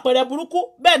mí fún àpẹẹrẹ burúkú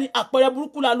bẹ́ẹ̀ ni àpẹẹrẹ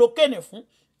burúkú la lò Kéènì fún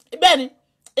bẹ́ẹ̀ ni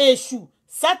èṣù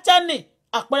Sátánì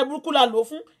àpẹẹrẹ burúkú la lò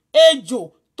fún ejò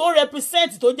tó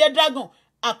represent tó jẹ́ dragon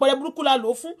àpẹẹrẹ burúkú la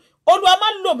lò fún Olúwa má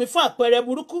lò mí fún àpẹẹrẹ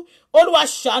burúkú Olúwa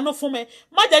ṣàánú fún mi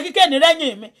má jẹ́ kí Kéènì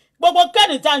rẹ́yìn mi gbogbo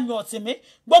Kéènì tá yàn tì mí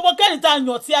gbogbo Kéènì tá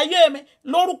yàn tì ayé mi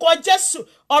lórúkọ Jésù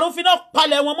ọ̀run fi náà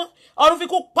palẹ̀ wọn mọ́ ọ̀run fi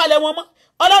kú palẹ̀ wọn mọ́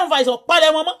Ọlọ́run fa ìsàn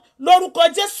palẹ̀ wọn mọ́ lórúkọ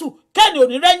Jésù Kéènì ò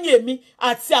ní rẹ́yìn èmi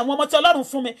àti àwọn ọmọ tí Ọlọ́run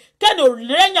fún mi Kéènì ò ní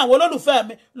rẹ́yìn àwọn olólùfẹ́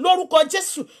mi lórúkọ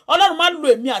Jésù Ọlọ́run má lò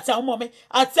èmi àti àwọn ọmọ mi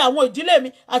àti àwọn ìdílé mi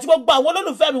àti gbogbo àwọn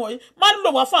olólùfẹ́ mi wọ̀nyí má lò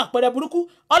wá fún àpẹẹrẹ burúkú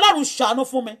Ọlọ́run ṣàánú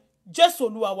fún mi Jésù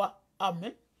Olúwa wa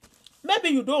àmín. Maybe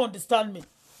you don't understand me,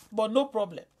 but no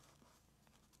problem.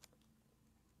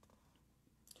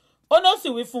 Ó ló sì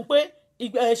wí fún pé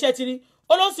ẹ̀ṣẹ̀ ti rí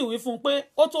ó ló sì wí fún pé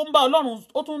ó tún ń bá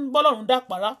Ọlọ́run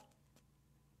dàpárá.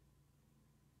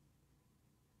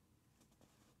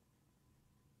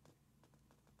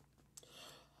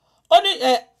 Ó ní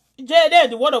jẹ́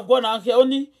the word of God now here ó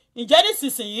ní ǹjẹ́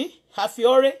nísinsìnyí àfi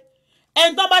ọrẹ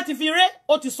ẹni tán bá ti fi ré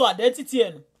ó ti sọ identity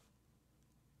ẹ̀ nù.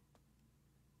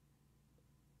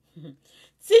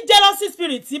 Tí jealousy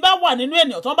spirit bá wà nínú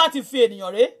ènìyàn tán bá ti fi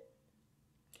ènìyàn ré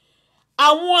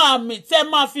àwọn àmì tẹ́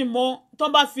máa fi mọ̀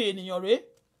tán bá fi ènìyàn ré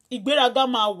ìgbéraga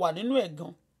máa wà nínú ẹ̀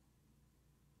gan.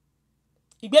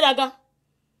 Ìgbéraga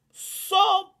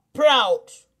so proud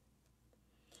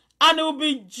and he will be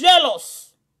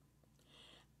jealous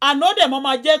and ó dẹ̀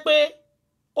máa jẹ́ pé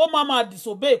ó máa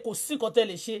disobey kò sí nǹkan tẹ́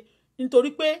lè ṣe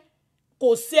nítorí pé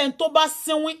kò sí ẹni tó bá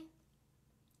sínwín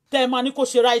tẹ́ máa ní kó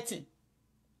ṣe writing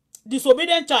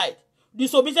disobedient child,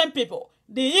 disobedient people,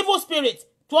 the evil spirit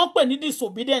tó ń pè ní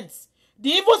disobedience, the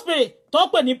evil spirit tó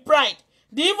ń pè ní pride,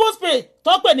 the evil spirit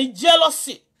tó ń pè ní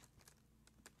jealousy.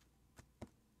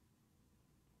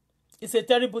 It's a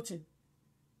terrible thing.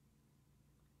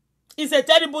 It's a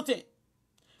terrible thing.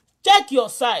 Check your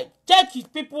side. Check the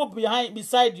people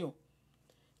beside you.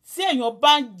 Tí èèyàn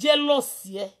bá ń jealous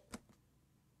yẹ.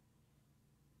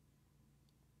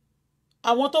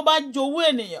 Àwọn tó bá jowú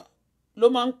ènìyàn ló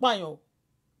máa ń pààyàn.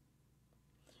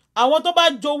 Àwọn tó bá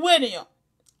jowú ènìyàn,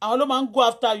 àwọn ló máa ń go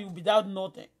after you without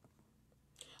nothing.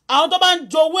 Àwọn tó bá ń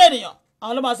jowú ènìyàn,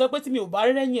 àwọn ló máa sọ pé tí mi ò bá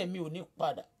rẹ́yìn ẹ̀ mi ò ní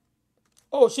padà.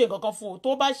 Ó ṣe nǹkan kan fún o,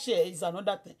 tó bá ṣe is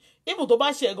another thing. Even tó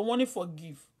bá ṣe gan wọ́n ní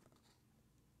forgive.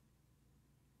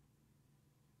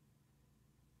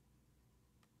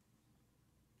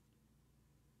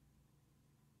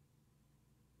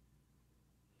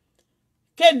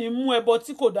 Kéènì mú ẹbọ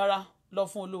tí kò dára lọ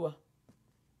fún Olúwa.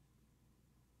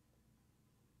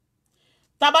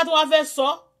 Tá bá tún wá fẹ́ sọ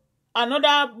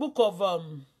another book of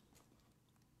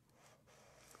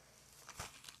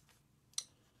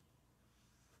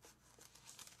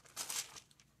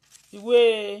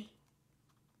ìwé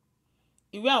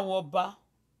àwọn ọba.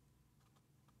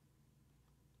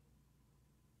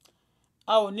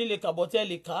 A ò ní lè kà bọ́tẹ́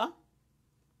lè kà.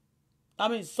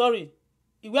 Sorry.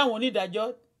 Ìwé àwọn onídàájọ́.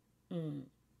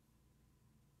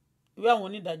 Ìwé àwọn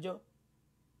onídàájọ́.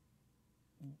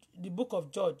 The book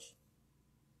of Judge.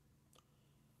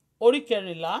 Orí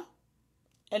 14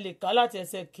 ẹ lè kà láti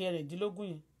ẹsẹ̀ 16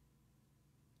 yẹn.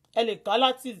 Ẹ lè kà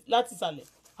láti ìsàlẹ̀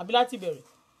àbí láti bẹ̀rẹ̀.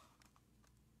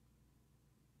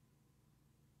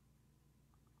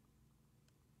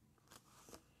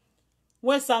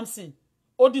 When Samson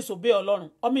ó disobey Ọlọ́run,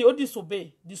 ó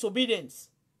disobedience.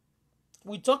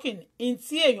 We talking in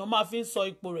tí èèyàn máa fi ń sọ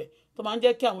ipò rẹ̀ tó máa ń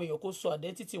jẹ́ kí àwọn èèyàn kó sọ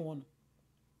identity wọn nù.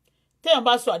 Téèyàn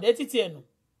bá sọ identity ẹ̀ nù,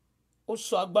 ó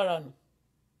sọ agbára nù.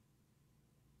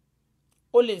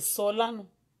 Ó lè sọ lánàá.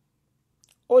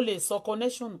 Ó lè sọ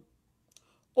connection nù.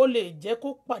 Ó lè jẹ́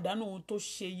kó pàdánù ohun tó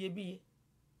ṣe iyebíye.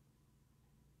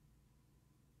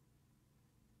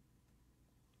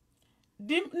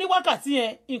 Ní wákàtí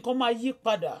yẹn nǹkan máa yí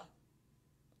padà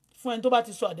fún ẹni tó bá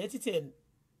ti sọ identity ẹ̀ nù.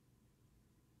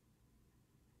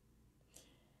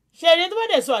 Ṣé ẹni tó bá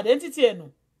dẹ̀ sọ identity ẹ̀ nù,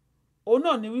 òun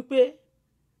náà ni wípé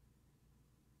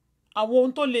àwọn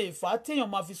ohun tó lè fà á téèyàn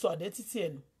máa fi sọ identity ẹ̀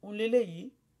nù òun lélẹ́yìí.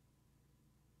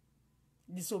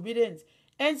 Disobedient.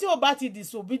 Ẹni tí ó bá ti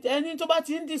ẹni tó bá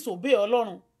ti ń disobey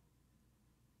Ọlọ́run.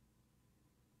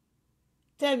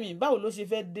 Tẹ́mi báwo ló ṣe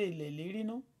fẹ́ dé ilẹ̀ lérí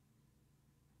náà?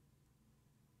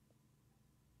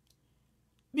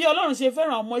 Bí Ọlọ́run ṣe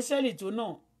fẹ́ràn ọmọ Ísírẹ́lì tó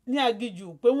náà ní aginjù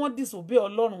pé wọ́n disobey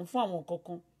Ọlọ́run fún àwọn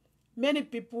kankan. Many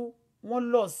people wọ́n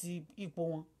lọ sí ipò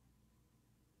wọn.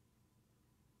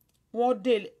 Wọ́n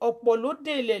dé ọ̀pọ̀ ló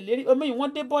dé ilẹ̀ lérí.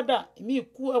 Wọ́n dé border, èmi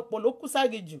ikú ọ̀pọ̀ ló kú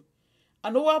ságejù.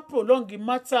 And over prolong the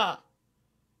matter.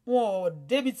 Wọ́n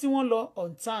débi tí wọ́n lọ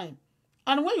on time.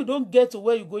 And when you don't get to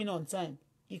where you're going on time,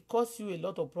 it causes you a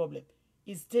lot of problem.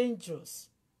 It's dangerous.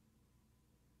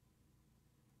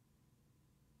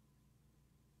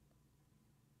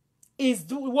 It's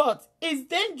what? It's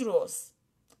dangerous.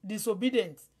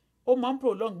 Disobedience. Ó máa ń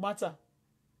prolong matter.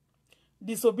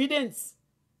 Disobedience.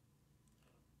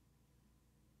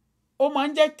 Ó máa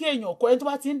ń jẹ́ kí èèyàn kọ ẹni tó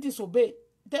bá ti ń disobey.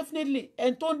 Definitely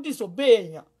ẹni tó ń disobey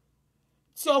èèyàn.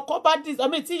 Tí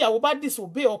ìyàwó bá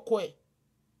disobey ọkọ ẹ̀.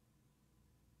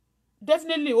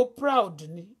 Definitely ó proud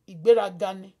ni,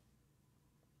 ìgbéraga ni.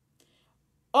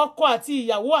 Ọkọ àti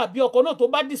ìyàwó àbí ọkọ náà tó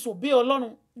bá disobey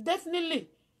Ọlọ́run. Definitely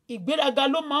ìgbéraga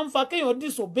ló máa ń fa kéèyàn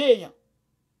disobey èèyàn.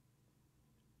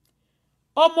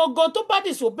 Ọmọ gan tó bá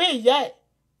disobey ìyá ẹ̀,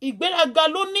 ìgbéraga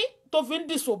ló ní tó fi ń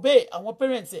disobey àwọn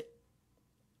parents ẹ̀.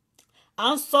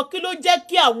 À ń sọ kí ló jẹ́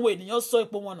kí àwọn ènìyàn sọ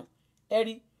ipò wọn nù. Ẹ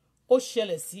rí, ó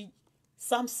ṣẹlẹ̀ sí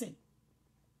Samson.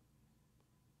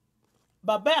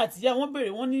 Bàbá àti ìyá wọn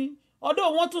béèrè wọ́n ní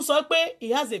ọdún wọn tún sọ pé he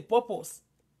has a purpose.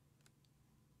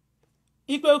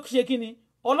 Ipe ó ṣe kí ni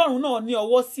Ọlọ́run náà ní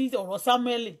ọwọ́ sí ọ̀rọ̀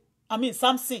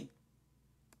Samson.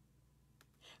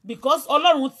 Because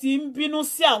Ọlọ́run ti ń bínú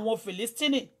sí àwọn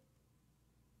Philistine.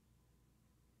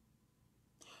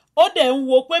 Ó dẹ̀ ń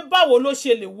wo pé báwo ló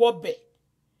ṣe lè wọbẹ̀.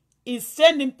 He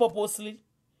sent him purposely.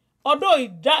 Although he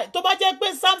died, tó bá jẹ́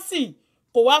pé Samson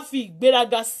kò wá fi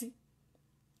ìgbéraga sí.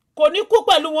 Kò ní kú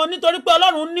pẹ̀lú wọn nítorí pé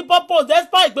Ọlọ́run ní purpose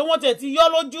despite pé wọ́n tẹ̀ ti yọ́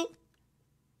lójú.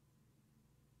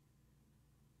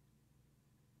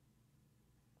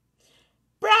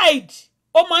 Pride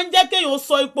ó máa ń jẹ́ kéèyàn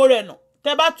sọ ipò rẹ̀ nù.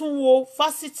 Tẹ́ bá tún wo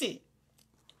fásitì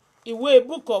ìwé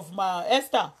book of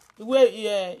Esther,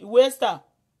 ìwé Esther.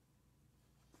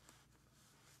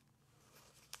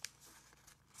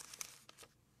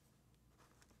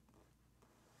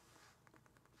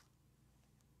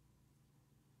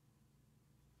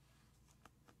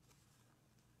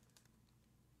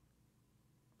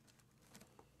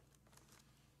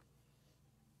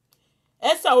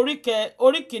 Ẹ́sà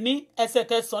orí kìíní ẹsẹ̀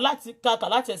kẹsàn-án láti kàkà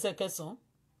láti ẹsẹ̀ kẹsàn-án.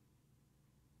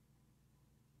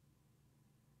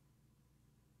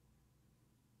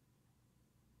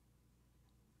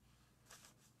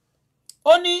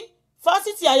 Ó ní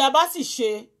fásitì ayaba sì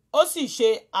ṣe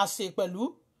àsè pẹ̀lú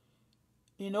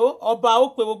ọba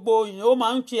ó pe gbogbo ó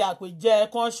máa ń ṣe àpèjẹ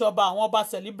kan ṣọba àwọn ọba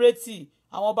celebrity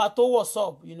àwọn ọba tó what's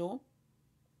up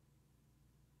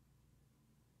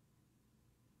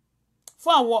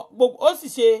fún àwọn gbogbo ó sì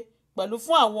ṣe pẹ̀lú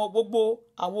fún àwọn gbogbo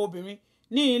àwọn obìnrin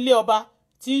ní ilé ọba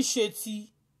tí ń ṣe ti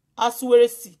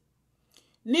Asuweresi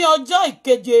ní ọjọ́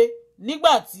ìkeje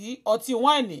nígbà tí ọtí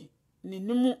wáìnì ní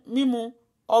mímu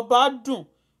ọba dùn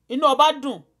inú ọba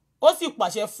dùn ó sì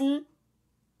pàṣẹ fún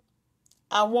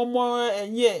àwọn ọmọ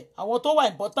ẹ̀yìn ẹ̀ àwọn tó wà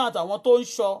important àwọn tó ń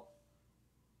ṣọ́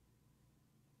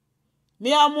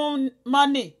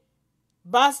miamumani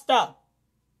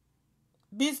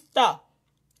bista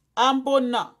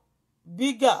ambona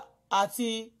biga àti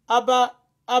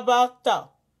abata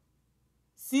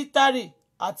sitari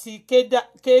àti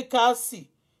kekasi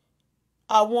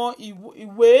àwọn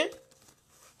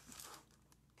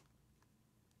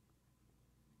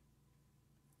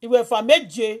ìwẹ̀fà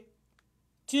méje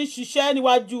tí ń ṣiṣẹ́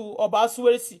níwájú ọba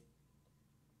Asuweresi.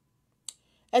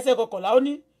 Ẹsẹ̀ kọkànlá ó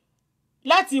ní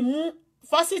láti mú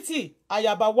fásitì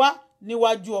ayaba wá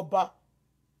níwájú ọba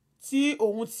tí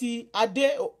òun ti adé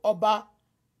ọba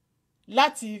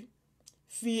láti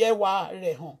fi ẹwà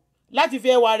rẹ̀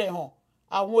hàn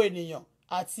àwọn ènìyàn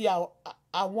àti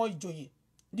àwọn ìjòyè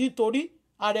nítorí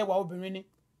arẹwà obìnrin ni.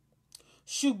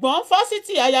 Ṣùgbọ́n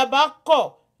fásitì ayaba kọ̀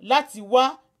láti wá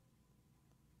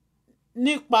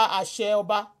nípa àṣẹ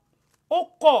ọba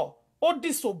ó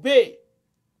disobey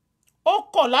ó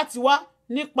kọ̀ láti wá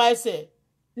nípasẹ̀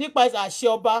àṣẹ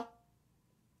ọba.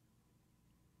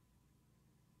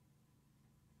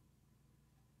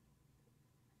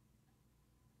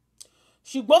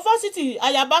 Ṣùgbọ́n fásitì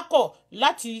ayaba kọ̀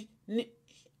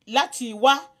láti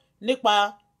wá nípa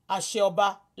àṣẹ ọba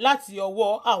láti ọwọ́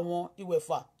àwọn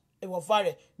ìwẹ̀fà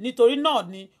rẹ̀ nítorí náà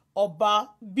ni ọba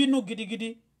bínú gidigidi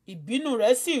ìbínú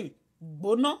rẹ̀ sì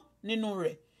gbóná nínú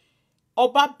rẹ̀.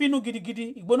 Ọba bínú gidigidi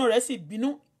ìgbóná rẹ̀ sì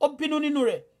bínú nínú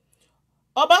rẹ̀.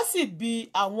 Ọba sì bi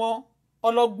àwọn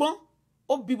ọlọ́gbọ́n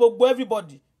ó bi gbogbo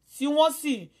everybody tí wọ́n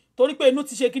sì torí pé inú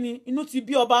ti ṣe kíni inú ti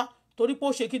bí ọba torí pé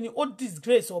ó ṣe kíni ó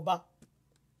disgrace ọba.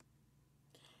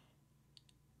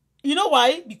 You know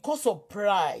why? Because of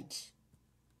pride.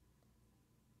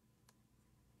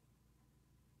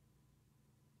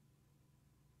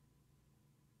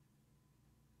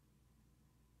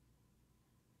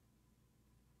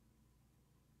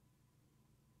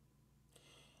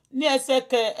 Ní ẹsẹ̀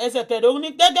kẹẹ̀dógún ní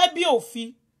gẹ́gẹ́ bí òfin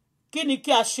kí ni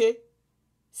kí a ṣe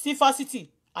sí fásitì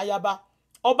ayaba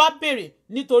ọba béèrè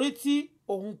nítorí tí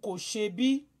òun kò ṣe bí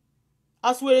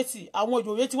Asuweresi àwọn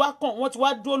ìjòyè tí wọ́n ti wá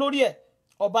dúró lórí ẹ̀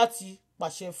ọba ti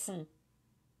pàṣẹ fún un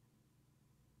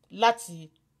láti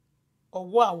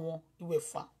ọwọ́ àwọn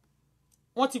ìwẹ̀fà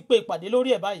wọ́n ti pe ìpàdé lórí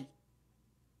ẹ̀ báyìí.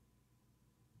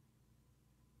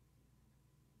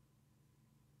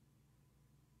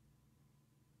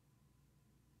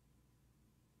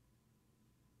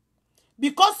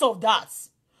 Because of that,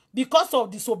 because of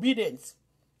disobedience,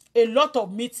 a lot of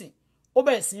meeting ó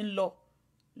bẹ̀rẹ̀ sí ń lọ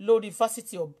lórí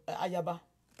fásitì ayaba.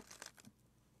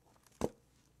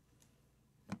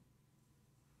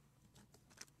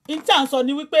 Intan sọ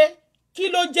ni wípé kí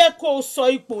ló jẹ́ kó o sọ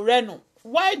ipò rẹ nù?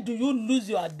 Why do you lose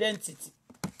your identity?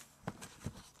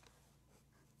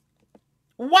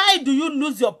 Why do you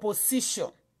lose your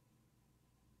position?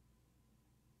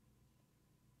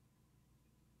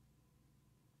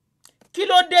 Kí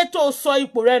ló dé tó sọ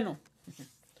ipò rẹ nù?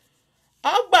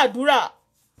 A gbàdúrà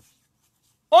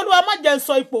Olúwa má jẹ́ n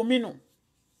sọ ipò mi nù.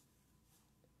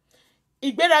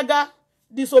 Ìgbéraga,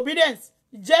 disobedience,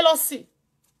 jealousy,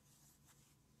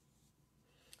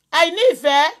 àìní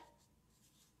ìfẹ́,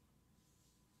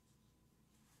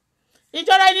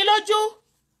 ìjọra ẹni lójú.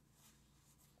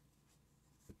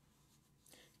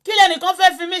 Kí lẹ́nìkan fẹ́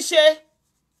fi mí ṣe?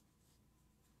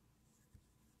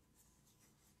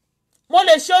 Mo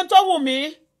lè ṣe ohun tó wù mí.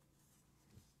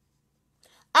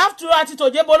 After all àti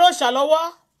tòjé bo ló ṣàlọ́wọ́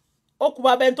ó kù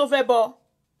bàbá ẹni tó fẹ́ bọ.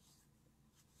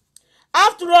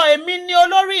 After all èmi ni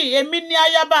olórí èmi ni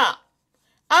ayaba.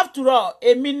 After all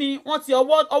èmi ni wọ́n ti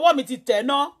ọwọ́ mi ti tẹ̀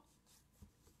náà.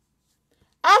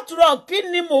 After all kí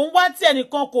ni mò ń wá tí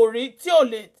ẹnìkan kò rí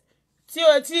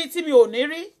tí mi ò ní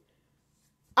rí.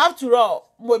 After all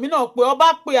èmi náà pé ọba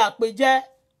pe àpèjẹ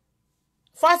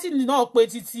fásitì náà pe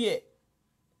títí ẹ̀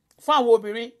fún àwọn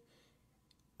obìnrin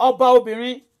ọba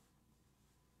obìnrin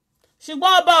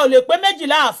ṣùgbọ́n ọba ò lè pé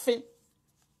méjìlá ààfin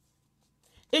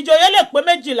ìjòyè lè pé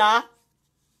méjìlá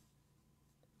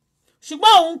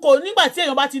ṣùgbọ́n òun kò nígbà tí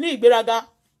èèyàn bá ti ní ìgbéraga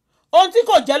ohun tí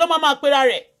kò jẹ́ ló máa pera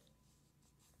rẹ̀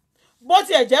bó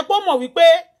tiẹ̀ jẹ́ pé ó mọ̀ wípé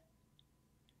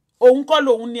òun kọ́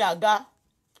lòun ní àga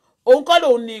òun kọ́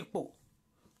lòun ní ipò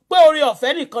pé oore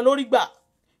ọ̀fẹ́ nìkan lórí gbà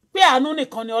pé àánú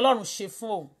nìkan ni Ọlọ́run ṣe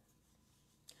fún òun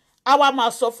a wá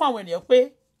máa sọ fún àwọn ènìyàn pé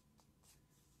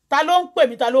ta ló ń pè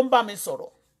mí ta ló ń bá mi sọ̀rọ̀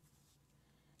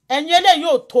ẹ̀yin eléyìí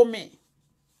ò tó mi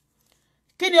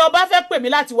kí ni ọba fẹ́ pè mí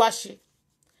láti wá ṣe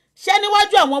ṣé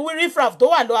níwájú àwọn wírífraf tó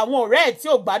wà lọ àwọn ọ̀rẹ́ ẹ̀ tí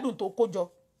ò gbádùn tó kó jọ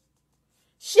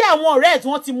ṣé àwọn ọ̀rẹ́ ẹ̀ tí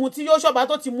wọ́n ti mu tí yóò ṣọ̀bá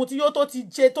tó ti mu tí yóò tó ti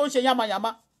ṣe tó ń ṣe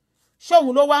yàmàyàmá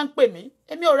ṣóhun ló wá ń pè mí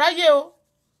èmi ò ráyè o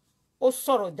ó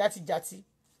sọ̀rọ̀ játijàti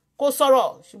kò sọ̀rọ̀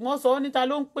ṣùgbọ́n sọ ní ta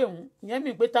ló ń pè òun ìyẹn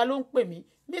mi pé ta ló ń pè mí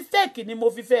mistake ni mo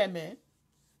fi fẹ́ ẹ̀mẹ́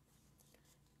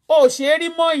o ṣe é rí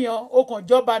mọ́ èèyàn o kàn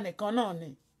jọba nìkan náà ni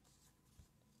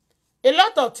a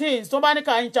lot of things tó bá ní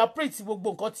ká interpret gbogbo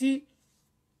nǹkan tí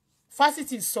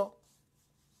fásitì sọ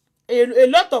a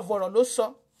lot of ọ̀rọ̀ ló sọ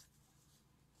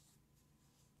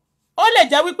ó lè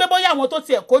jẹ́ wípé bóyá àwọn tó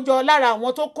tiẹ̀ kó jọ lára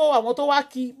àwọn tó kó àwọn tó wá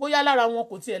kí bóyá lára wọn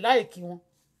kò tiẹ̀ láì kí wọn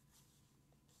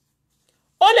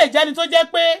ó lè jẹ́ ni tó jẹ́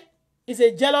pé is a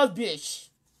jealous bitch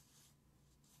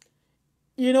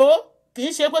you know kì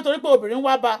í ṣe pé torí pé obìnrin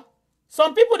wá bá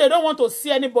some people they don't want to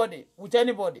see anybody with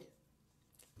anybody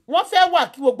wọ́n fẹ́ wà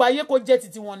kí gbogbo ayé kó jẹ́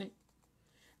titi wọn ni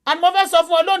and mo fẹ́ sọ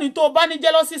fún ọ lónìí tó o bá ní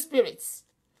jealousy spirit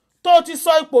tó o ti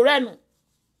sọ ipò rẹ nù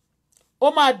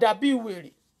ó máa dàbí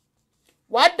wèrè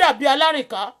wàá dàbí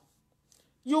alárìnká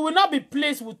you will not be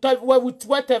pleased with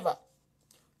whatever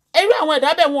irú àwọn ẹ̀dá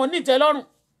bẹ́ẹ̀ wọn ò ní ìtẹ́lọ́rùn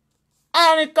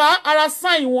àrìnká ara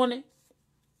sáìn wọn ni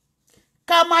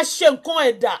ká máa ṣe nǹkan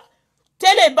ẹ̀dá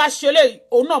tẹ́lẹ̀ bá ṣe lè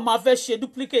òun náà máa fẹ́ ṣe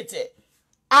duplicate ẹ̀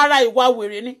ara ìwà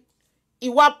wèrè ni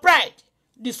ìwà pride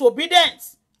disobedience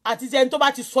àti ẹni tó bá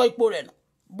ti sọ ipò rẹ̀ nù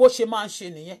bó ṣe máa ń ṣe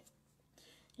nìyẹn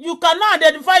you cannot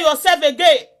identify yourself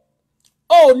again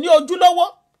o ní ojúlówó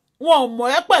wọn ò mọ̀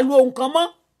ẹ́ pẹ̀lú ohun kan mọ́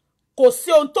kò sí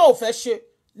ohun tó fẹ́ ṣe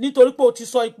nítorí pé o ti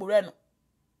sọ ipò rẹ̀ nù.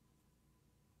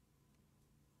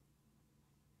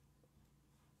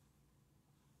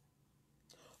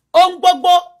 ohun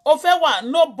gbogbo o fẹ́ wà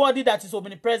nobody that is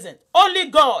omnipresent only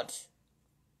God.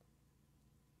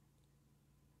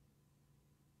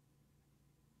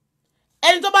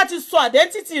 ẹni tó bá ti sọ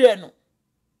identity rẹ̀ nù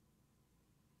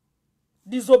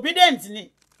disobedient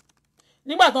ni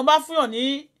nígbà tó bá fún yàn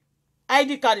ní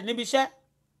ID card níbi iṣẹ́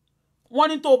wọ́n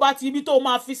ní tó bá ti ibi tó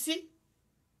máa fi sí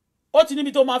ó ti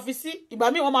níbi tó máa fi sí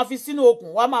ìgbà míì wọ́n máa fi sínú okùn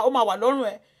ó máa wà lọ́rùn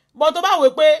ẹ̀ bọ́ tó bá wò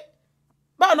pé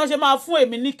báwo náà ṣe máa fún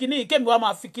èmi ní kinní ìkémi wa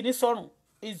máa fi kinní sọ́rùn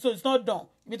it's not done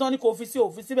ibi tó ní kò fi sí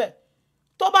òfin síbẹ̀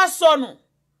tó bá sọnù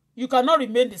you cannot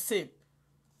remain the same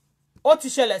ó ti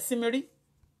ṣẹlẹ̀ sí mi rí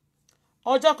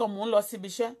ọjọ́ kan mò ń lọ síbi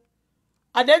iṣẹ́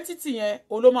identity yẹn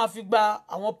o ló máa fi gba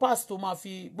àwọn pass tó máa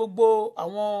fi gbogbo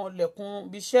àwọn lẹ̀kùn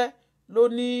ibi iṣẹ́ ló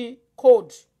ní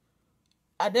code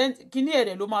kíní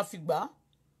ẹ̀rẹ̀ ló máa fi gbà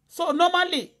so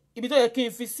normally ibi tó yẹ kí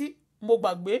n fi sí mo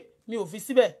gbàgbé mi ò fi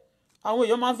síbẹ̀ àwọn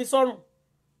èèyàn máa ń fi sọ́rùn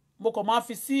mo kàn máa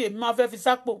fi sí èmi máa fẹ́ fi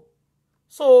sápò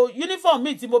so uniform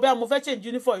mi tí mo bẹ́ẹ̀ mo fẹ́ change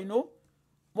uniform you know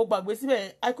mo gbàgbé síbẹ̀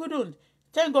I couldn't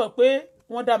thank God pé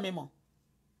wọ́n dá mi mọ̀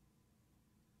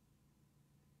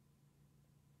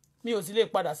mi ò sì lè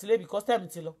padà sílé because time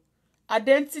ti lọ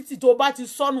identity tó bá ti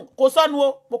sọnù kò sọnù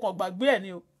o mo kàn gbàgbé ẹ̀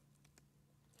ni o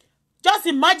just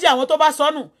imagine àwọn tó bá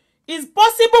sọnù it's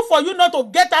possible for you not to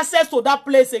get access to that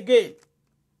place again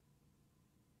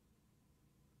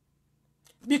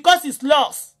because it's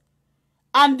lost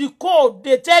and the code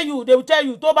they will tell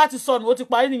you tó bá ti sọnù ó ti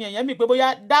parí nìyẹn yẹn mi pé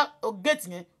bóyá that gate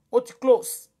yẹn ó ti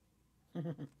close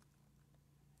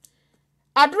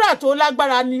àdúrà tó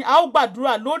lágbára ni a ó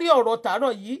gbàdúrà lórí ọ̀rọ̀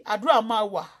tàárọ̀ yìí àdúrà máa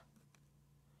wà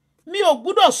mi ò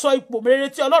gbúdọ̀ sọ ipò rere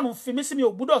tí Ọlọ́run fi mí sí mi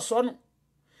ò gbúdọ̀ sọnù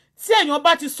tí èèyàn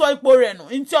bá ti sọ ipò rẹ̀ nù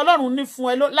ní tí Ọlọ́run ní fún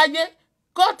ẹ láyé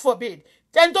God forbid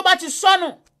tẹni tó bá ti sọnù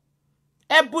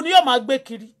ẹbu ni yóò máa gbé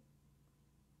kiri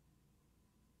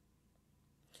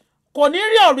kò ní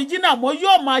rí original mọ́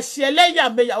yóò máa ṣe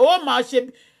ẹlẹ́yàmẹ̀yà ó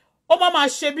máa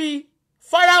ṣe bí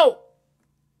Pharaoh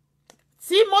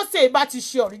tí Mósè bá ti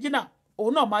ṣe original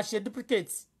òun náà máa ṣe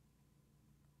duplicate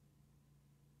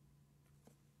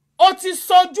ó ti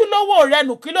sọ ojúlówó rẹ̀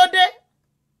nù kí ló dé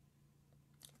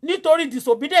nítorí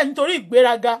disobedience nítorí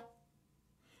ìgbéraga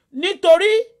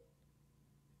nítorí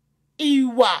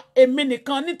ìwà èmi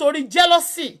nìkan nítorí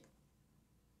jealousy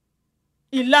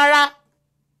ìlara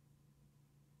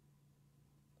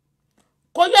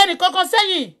kò yẹ ẹnì kankan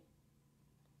sẹ́yìn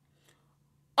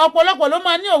ọ̀pọ̀lọpọ̀ ló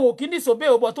máa ní òwò kí ní ìsòbé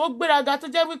òbọ̀ tó gbéraga tó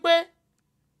jẹ́ wípé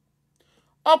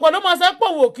ọ̀pọ̀ ló máa sọ pé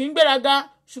òwò kí ń gbéraga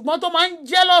ṣùgbọ́n tó máa ń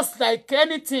jealous like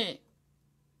anything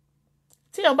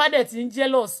tí èèyàn bá dẹ̀ ti ń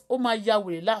jealous ó máa ya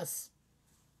wèrè last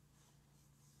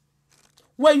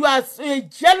when you are a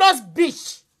jealous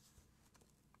bitch,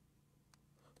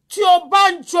 tí o bá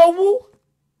ń jowú,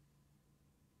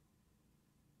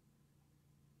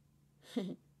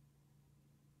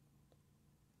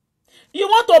 you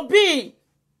want to be,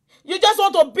 you just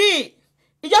want to be,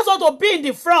 you just want to be in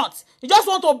the front, you just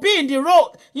want to be in the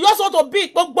road, you just want to be,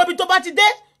 gbogbo ibi tó bá ti dé,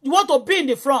 you want to be in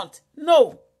the front.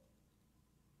 No.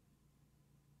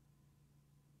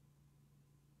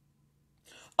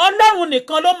 Ọlọ́run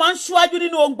nìkan ló máa ń ṣíwájú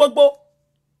nínú ohun gbogbo.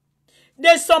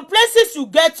 There's some places you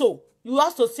get to, you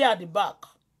have to stay at the back.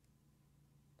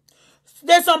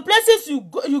 There's some places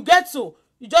you get to,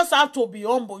 you just have to be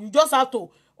humble. You just have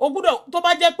to. O gbọ́dọ̀ tó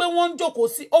bá jẹ́ pé wọ́n ń jókòó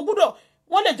sí, o gbọ́dọ̀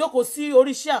wọ́n lè jókòó sí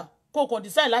orí ṣíà kó kàn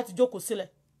decide láti jókòó sílẹ̀.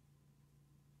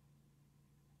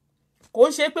 Kò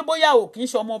ṣe pé bóyá o kì í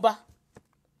ṣọmọ ọba.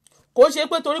 Kò ṣe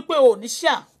pé torí pé o ní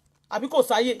ṣíà àbí kò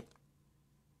sáyé.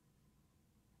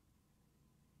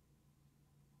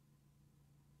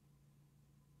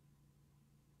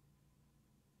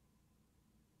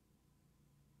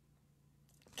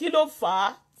 Kí ló fà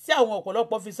á tí àwọn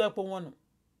ọ̀pọ̀lọpọ̀ fi sọ ipò wọn nù?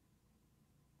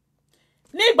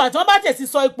 Ní ìgbà tí wọ́n bá tẹ̀sí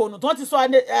sọ ipò nù tí wọ́n ti sọ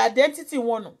identity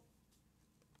wọn nù,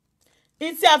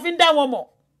 in tí a fi ń dá wọn mọ̀,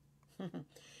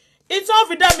 in tí wọ́n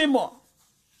fi dá mi mọ̀,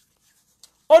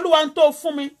 Olúwa ń tó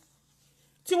fún mi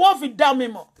tí wọ́n fi dá mi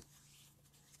mọ̀,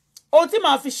 ohun tí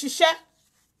màá fi ṣiṣẹ́,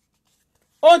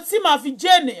 ohun tí màá fi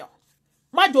jẹ́ ènìyàn,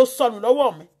 má jò sọnù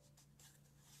lọ́wọ́ mi,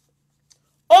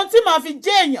 ohun tí màá fi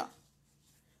jẹ́ èèyàn,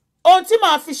 ohun tí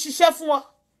màá fi ṣiṣẹ́ fún ọ,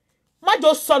 má jò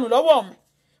sọnù lọ́wọ́ mi,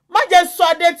 má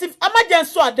jẹ́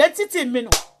sọ identity mi nù,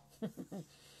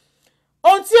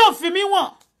 ohun tí ò fi mí wọ̀n,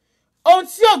 ohun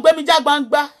tí ò gbé mi já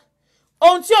gbangba,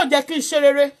 ohun tí ò jẹ́ kí n ṣe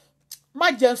rere, má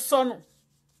jẹ́ sọnù.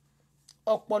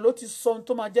 Ọ̀pọ̀ ló ti sọ ohun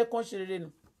tó máa jẹ́ kán ṣe rere nù.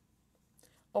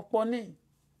 Ọ̀pọ̀ ní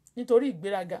nítorí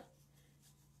ìgbéraga.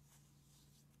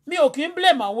 Mi ò kí ń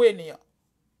blame àwọn ènìyàn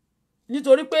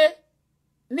nítorí pé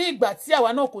ní ìgbà tí àwa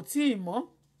náà kò tí ì mọ̀,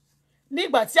 ní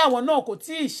ìgbà tí àwọn náà kò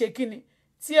tí ì ṣe kíni,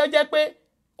 tí ó jẹ́ pé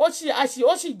ó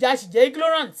sì jẹ́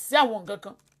ignorant sí àwọn nǹkan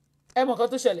kan. Ẹ mọ̀ nǹkan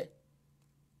tó ṣẹlẹ̀.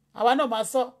 Àwa náà máa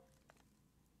sọ.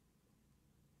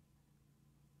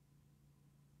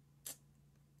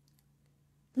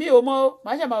 Mi ò mọ̀,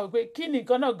 màá ṣe máa wò pé kí ni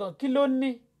nǹkan náà gan, kí ló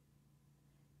ní?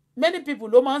 Many people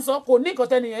ló máa ń sọ kò ní nǹkan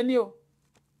tẹ́nìyẹn ní o.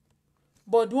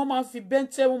 But wọ́n máa fi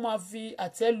bẹ́ńtẹ́, wọ́n máa fi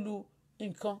àtẹ́ lu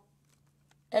nǹkan.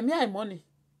 Ẹ̀mí àìmọ́ ni.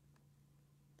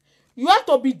 You have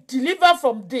to be delivered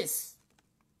from this.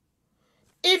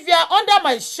 If you are under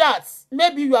my shirt,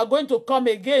 maybe you are going to come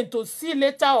again to see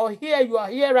later, or here you are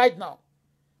here right now.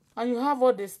 And you have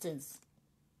all these things.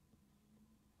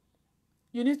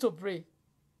 You need to pray.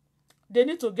 They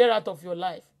need to get out of your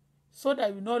life so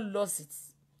that you not lose it.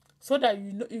 So that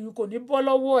you kò ní bọ́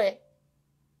lọ́wọ́ ẹ.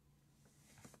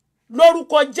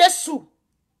 Lórúkọ Jésù.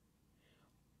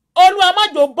 Olúwa má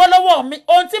jò bọ́ lọ́wọ́ mi.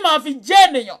 Ohun tí màá fi jẹ́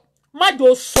ènìyàn, má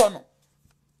jò sọnù.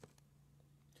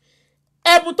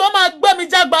 Ẹ̀bùn tó máa gbé mi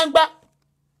já gbangba.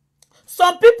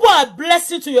 Some people are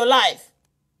blessing to your life.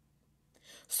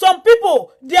 Some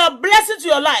people, they are blessing to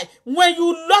your life. When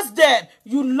you lost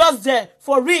them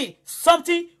for real.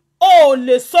 Something,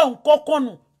 lè sọ nǹkan kan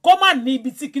nù. Kó má ní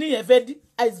ibi tí kìíní yẹn fẹ́ dí.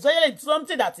 It's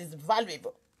something that is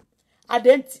valuable.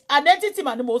 Identity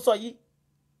mà ni mo sọ yìí.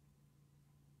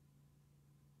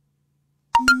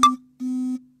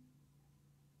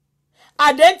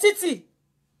 Identity.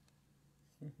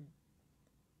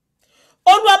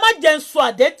 Olúwa má jẹ́ n sọ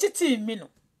identity mi nù.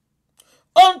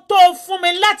 Ohun tó fún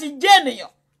mi láti jẹ́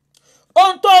ènìyàn.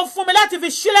 Ohun tó fún mi láti fi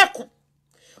ṣílẹ̀kùn.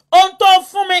 Ohun tó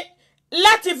fún mi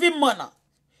láti fi mọ̀nà.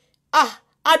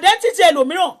 Identity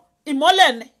ẹlòmíràn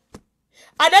ìmọ́lẹ̀ ni.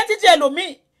 Identity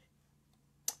ẹlòmíì.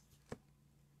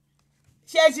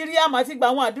 Ṣé ẹ ti rí àmà ti gba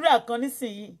àwọn àdúrà kan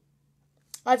nísìnyí?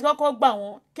 Àti kọ́kọ́ gbà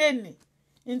wọ́n kéènì.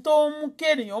 In tó ń mú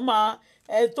kéènìyàn máa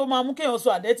tó máa mú kéèyàn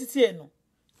sọ identity ẹ̀ nù.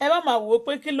 Ẹ má máa wò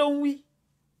pé kí ló ń wí.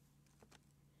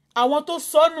 Àwọn tó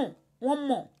sọnù wọ́n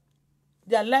mọ̀.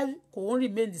 Their life kò ń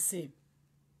remain the same.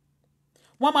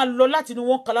 Wọ́n máa lọ láti inú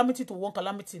one calamity to one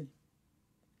calamity ni.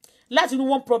 Láti inú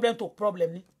one problem to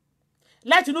problem ni.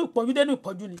 Láti inú ìpọ́njú dénú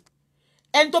ìpọ́njú ni.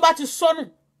 Ẹni tó bá ti sọnù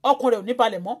ọkàn rẹ̀ ò ní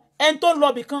balẹ̀ mọ́. Ẹni tó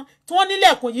lọ bì kan tí wọ́n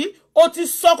nílẹ̀ ẹ̀kùn yìí ó ti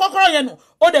sọ kọ́kọ́rọ́ yẹn nù.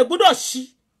 Ó dẹ̀ gbúdọ̀ ṣí.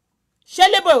 Ṣé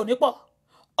lébọ̀ ò ní pọ̀?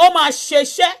 Ó máa ṣe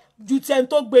iṣẹ́ ju tẹni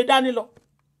tó gbé dání lọ.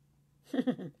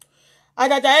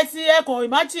 Àjàjà ẹ ti ẹ̀kàn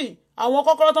imagine àwọn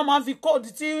kọ́kọ́rọ́ tó máa ń fi kóòdù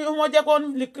tí wọ́n jẹ́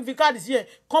kó fi káàdì sí ẹ̀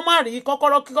kọ́ má rí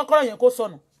kọ́kọ́rọ́ kí kọ́kọ́rọ́ yẹn kó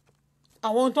sọnù.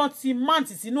 Àwọn tó ti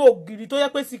máǹtì sínú ògiri tó yẹ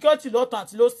pé security lọ́tàn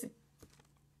àti lósì.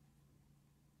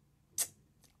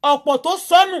 Ọ̀pọ̀ tó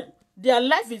sọnù, their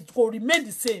life is go remain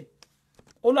the same.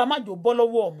 Olúwa má jò bọ́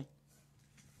lọ́wọ́ mi.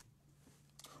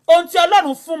 ohun tí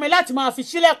Ọlọ́run fún mi láti máa fi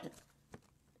ṣílẹ̀kùn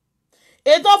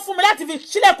èyí tó fún mi láti fi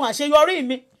ṣílẹ̀kùn àṣeyọrí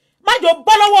mi má jò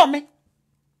bọ́ lọ́wọ́ mi.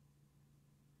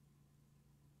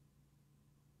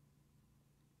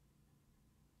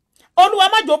 Olúwa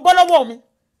má jò bọ́ lọ́wọ́ mi.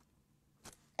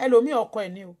 Ẹlòmíì ọkọ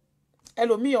ẹ̀ ni o,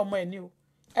 ẹlòmíì ọmọ ẹ̀ ni o,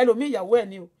 ẹlòmíì ìyàwó ẹ̀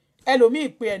ni o, ẹlòmíì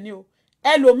ìpè ẹ̀ ni o,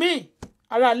 ẹlòmíì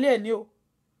ará ilé ẹ̀ ni o.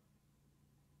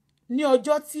 Ní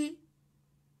ọjọ́ tí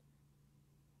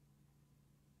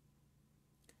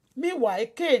meanwhile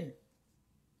Cain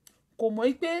kò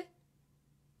mọ̀ pé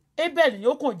Abel ni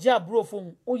ó kàn jẹ́ àbúrò fóun,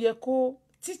 ó yẹ kó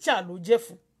tíṣà ló jẹ́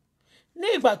fún. Ní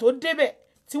ìgbà tó débẹ̀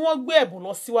tí wọ́n gbé ẹ̀bùn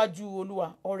lọ síwájú Olúwa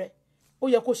ọrẹ, ó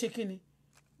yẹ kó ṣe kíni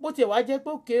bó tiẹ̀ wá jẹ́ pé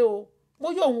òkè o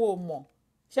bóyá òun ò mọ̀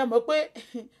ṣe mọ̀ pé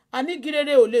ànígi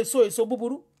rere ò lè so èso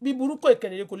búburú bí burúkú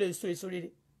ìkẹrẹrẹ kò lè so èso rere.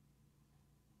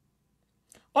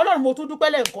 Ọlọ́run mo tún dúpẹ́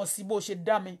lẹ́ẹ̀kan sí bó ṣe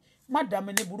dá mi, má dá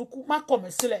mi ní burúkú, má kọ̀ mí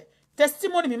sílẹ̀,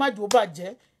 testimony mi má jò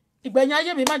bàjẹ́, ìgbẹ̀yìn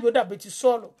ayé mi má jò dàbí ti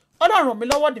Sọ́ọ̀lù. Ọlọ́run ràn mí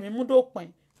lọ́wọ́ dì mí mú dópin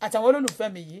àtàwọn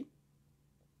olólùfẹ́ mi yìí.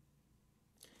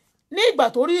 Ní ìgbà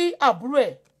tó rí àbúrò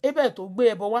ẹ̀ Abel tó gbé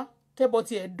ẹbọ wá, tẹ́bọ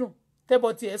tí ẹ̀ dùn, tẹ́bọ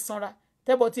tí ẹ̀ sanra,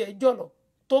 tẹ́bọ tí ẹ̀ jọ̀lọ̀,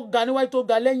 tó ga níwájú tó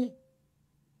ga lẹ́yìn,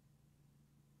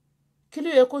 kí ló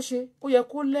yẹ kó ṣe? Ó yẹ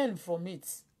kó learn from it.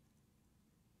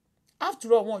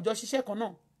 After all, wọn ò jọ ṣiṣẹ́ kan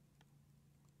náà.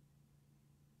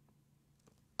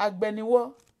 Àgbẹ̀niwọ́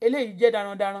eléyìí jẹ́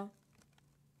darandaran.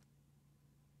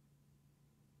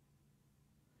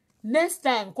 Next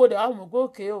time kó dẹ̀ wá mọ̀ pé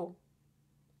òkè o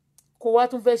kó wá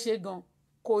tún fẹ́ ṣe gan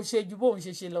kó ṣe ju bóun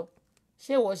ṣe lọ.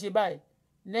 Ṣé ìwọ ṣe báyìí?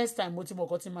 Next time mo ti mọ̀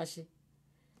nǹkan tí máa ṣe.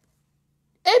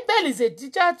 Abel is a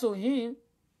teacher to him.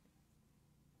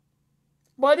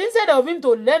 But instead of him to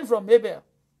learn from Abel,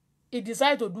 he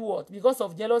decided to do what? Because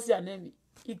of jealousy and envy,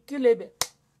 he killed Abel.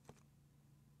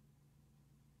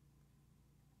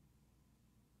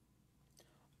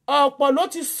 Ọ̀pọ̀ ló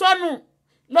ti sọnù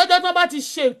lọ́jọ́ tó bá ti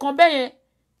ṣe nǹkan bẹ́ẹ̀ yẹn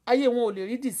ayé wọn ò lè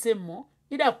rí the same mọ́.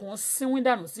 Ìdá kan sínwín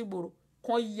dànù sígboro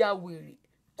kan ya wèrè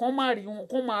kan má rí wọn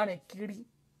kan má rìn kiri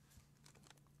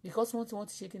because wọ́n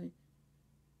ti ṣe kí ni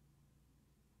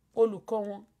olùkọ́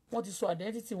wọ́n ti sọ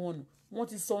identity wọn nù, wọ́n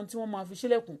ti sọ ohun tí wọ́n máa fi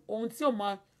ṣílẹ̀kùn, ohun tí ò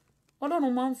máa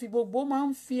Ọlọ́run máa ń fi gbogbo máa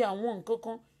ń fi àwọn nǹkan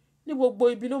kan ní gbogbo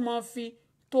ibi ló máa ń fi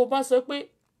tó bá sọ pé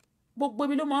gbogbo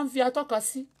ibi ló máa ń fi atọ́ka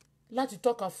sí láti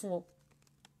tọ́ka fún ọ.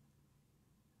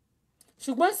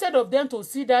 Ṣùgbọ́n instead of them to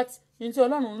see that ní tí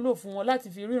Ọlọ́run ń lò fún wọn láti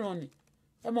fi ríran nì,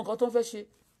 ẹ mọ nǹkan tó ń fẹ́ ṣe,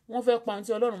 wọ́n fẹ́ pa ní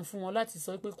tí Ọlọ́run fún wọn láti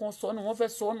sọ pé kán sọnù, wọ́n fẹ́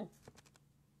sọnù.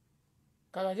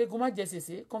 Kàkà kéegun má jẹ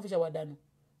sèse kán fi ṣàwàdànù.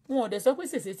 Wọn ò dẹ̀ sọ pé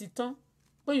sèse ti tán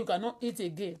pé you cannot eat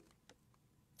again.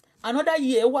 Another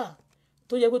year wà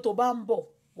tó yẹ pé tó bá ń bọ̀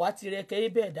wá ti rẹ kẹ́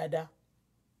bẹ́ẹ̀ dáadáa.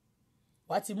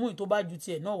 Wá ti mú ìtó bá ju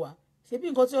tiẹ̀ náà wá. Ṣé bí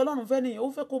nǹkan tí Ọlọ́run fẹ́ nìyẹn, ó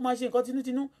fẹ́ kó máa ṣe nǹkan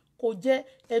tinútinú kó jẹ́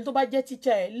ẹni tó bá jẹ́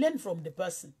teacher ẹ̀, learn from the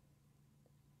person.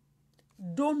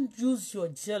 Don't use your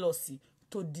jealousy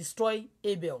to destroy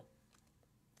Abel.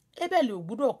 Abel ò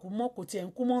gbúdọ̀ kú mọ́, kò tiẹ̀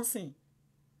ń kú mọ́ sìn.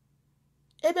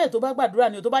 Abel tó bá gbàdúrà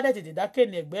ni o tó bá dẹ̀ tètè dákẹ́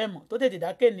ní ẹ̀gbẹ́ ẹ̀ mọ̀, tó tètè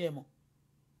dákẹ́ ní ẹ̀ mọ̀.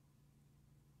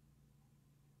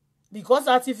 Because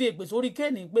a ti fi èpè sórí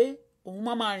Kéènì pé òun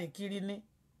máa rìn kiri ni.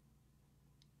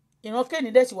 Ìran Kéènì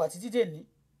dẹ̀ sì wà títí dèní.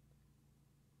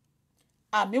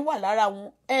 Àmì wà lára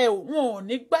wọn, wọn ò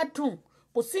ní gbádùn,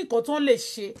 kò sí nǹkan tó ń lè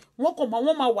ṣe,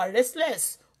 wọ́n máa wà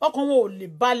restless, ọkàn wọn ò lè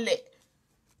balẹ̀.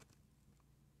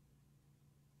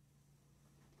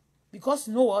 Because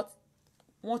you know what?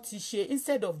 Wọ́n ti ṣe,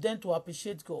 instead of them to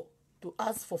appreciate God, to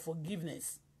ask for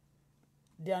forgiveness,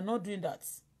 they are not doing that.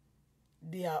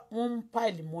 They are on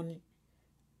pile money.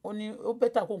 Ó ní ó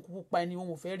better kó kúkú pa ẹni wọn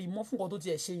ò fẹ́ rí mọ́ fún nǹkan tó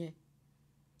tiẹ̀ ṣe yẹn.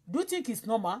 Do you think it's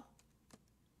normal?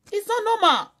 It's not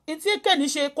normal. Ìtí Kéènì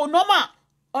ṣe kò normal.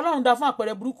 Ọlọ́run dá fún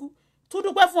àpẹẹrẹ burúkú. Tún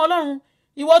dúpẹ́ fún Ọlọ́run.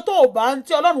 Ìwọ tó ò bá ń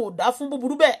tí Ọlọ́run ò dá fún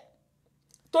búburú bẹ́ẹ̀.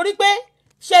 Torí pé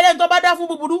ṣé ẹni tó bá dá fún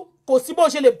búburú kò sí bó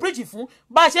ṣe lè preach fún.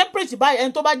 Bá a ṣe ń preach báyìí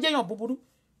ẹni tó bá jẹ́yàn búburú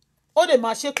ó lè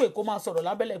máa ṣépè kó máa sọ̀rọ̀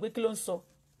lábẹ́lẹ̀ pé kí ló ń sọ.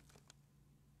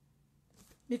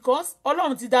 Because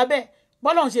Ọlọ́run ti dá bẹ́ẹ̀.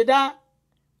 Bọ́lọ́run ṣe dá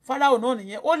Fáráò náà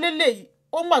nìyẹn. Ó lélẹ̀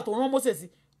ó gbà tó rán Mósè sí.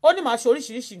 Ó ní máa ṣe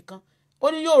oríṣiríṣi nǹkan.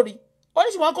 Ó ní yóò rí. Ó ní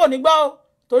ṣùgbọ́n kò ní gbà ó.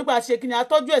 Torí pé a ṣe kíni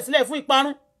atọ́jú ẹ̀ sílẹ̀ fún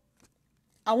ìparun.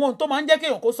 Àwọn ohun tó máa ń jẹ́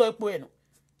kéèyàn kó sọ ipò ẹ̀ nù.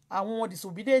 Àwọn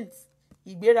disobedient,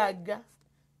 ìgbéraga,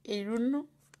 ìrunú,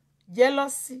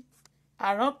 jealousy,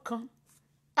 àrankàn.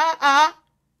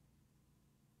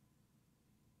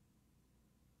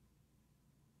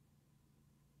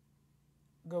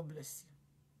 God bless you.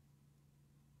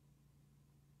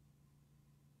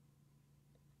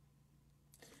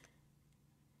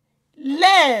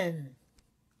 Learn.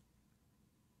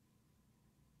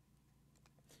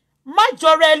 Má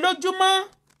jọra ẹ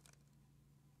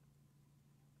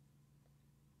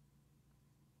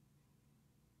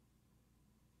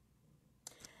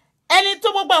tó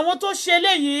gbogbo àwọn tó ṣe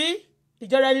eléyìí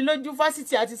ìjọra ẹni lójú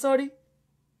fásitì àti sọ́rí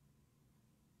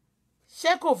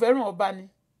ṣé kò fẹ́ràn ọba ni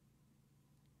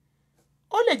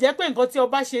ó lè jẹ́ pé nǹkan tí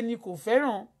ọba ṣe ni kò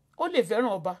fẹ́ràn ó lè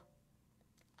fẹ́ràn ọba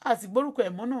àti gbórúkọ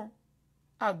ẹ̀mọ́ náà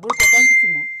àgbórúkọ fásitì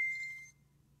mọ́.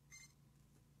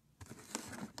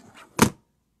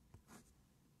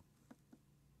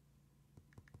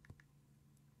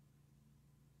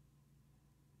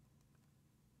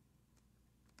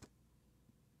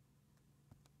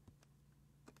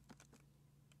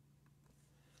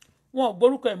 wọn ò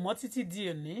gbórúkọ ẹ̀mọ́ títí di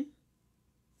òní.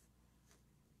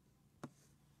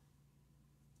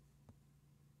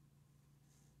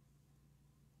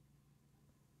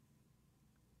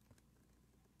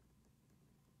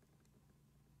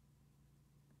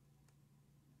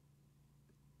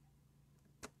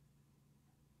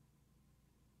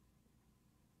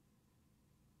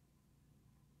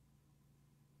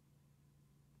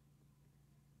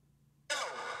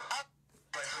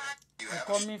 I'm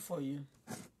coming for you.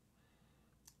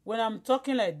 When I'm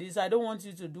talking like this, I don't want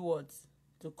you to do what?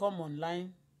 To come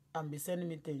online and be sending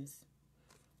me things.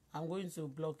 I'm going to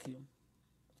block you.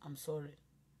 I'm sorry.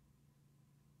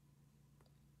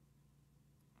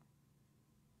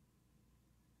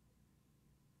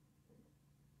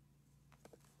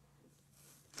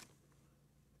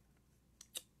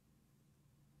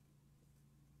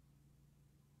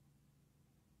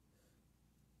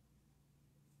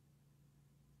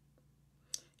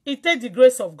 It takes the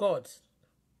grace of God.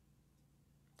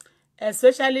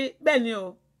 Especially bẹ́ẹ̀ ni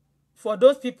o for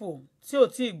those people tí ò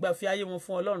tí gbà fi ayé wọn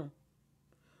fún Ọlọ́run.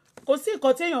 Kò sí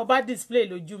nǹkan tí èèyàn bá display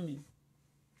lójú mi.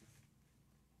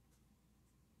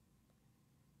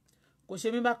 Kò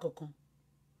ṣe mí bá kankan.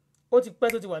 Ó ti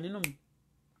pẹ́ tó ti wà nínú mi.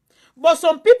 But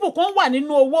some people kan wà nínú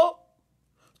owó.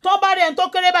 Tó bá rí ẹni tó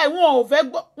kéré báyìí wọn ò fẹ́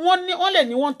gbọ́ wọ́n lè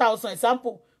ní 1,000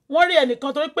 example. Wọ́n rí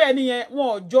ẹnìkan torí pé ẹni yẹn wọn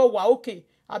ò jọ wà okay.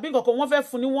 Àbí nǹkan kan wọ́n fẹ́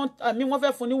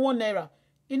fún ní 1 naira.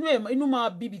 Inú máa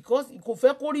bí because kò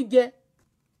fẹ́ kó rí jẹ.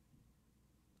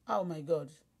 Oh my God.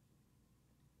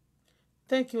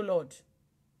 Thank you, Lord.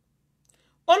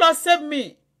 Oh Lord, save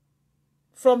me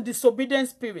from disobedient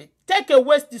spirit. Take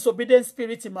away disobedient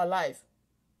spirit in my life.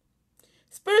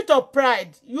 Spirit of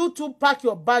pride, you too pack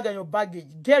your bag and your baggage.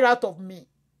 Get out of me.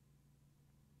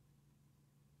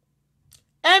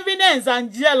 Enviness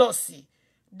and jealousy,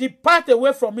 depart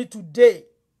away from me today.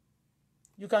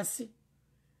 You can see.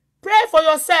 Pray for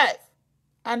yourself.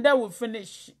 And then we'll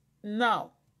finish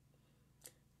now.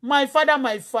 My Father,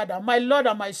 my Lord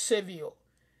and my Savior.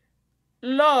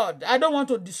 Lord, I don't want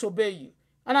to disobey you.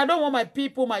 And I don't want my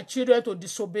people, my children to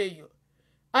disobey you.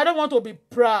 I don't want to be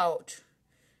proud.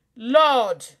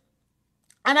 Lord,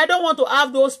 and I don't want to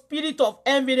have those spirit of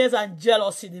enviness and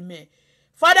jealousy in me.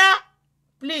 Father,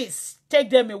 please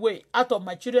take them away out of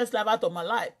my children's life, out of my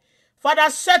life. Father,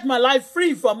 set my life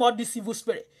free from all this evil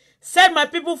spirit. Set my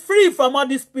people free from all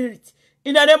this spirit.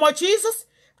 In the name of Jesus,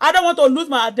 I don't want to lose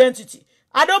my identity.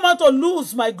 I don't want to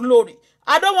lose my glory.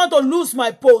 I don't want to lose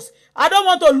my post. I don't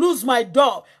want to lose my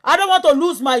door. I don't want to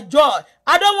lose my joy.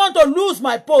 I don't want to lose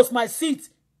my post, my seat.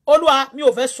 Olúwa, mi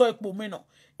ò fẹ́ sọ ipò mi nù.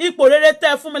 Ipò rere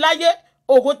tẹ́ fún mi láyé,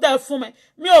 ògo tẹ́ fún mi.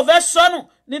 Mi ò fẹ́ sọnù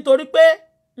nítorí pé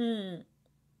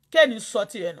Kéènì sọ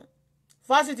ti ẹnu.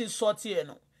 Fásitì sọ ti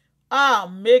ẹnu.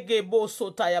 Mege bo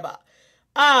so tayaba.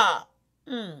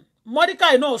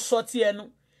 Mordecai náà sọ ti ẹnu.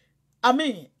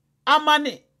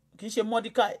 Amani kì í ṣe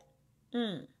Mordecai.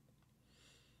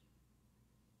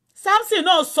 Samson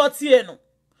náà sọ ti ẹnu.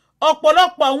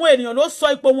 Ọ̀pọ̀lọpọ̀ àwọn ènìyàn ló sọ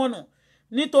ipò wọn nù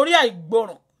nítorí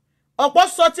àìgbọràn. Ọ̀pọ̀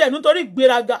sọ ti ẹnu nítorí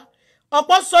ìgbéraga.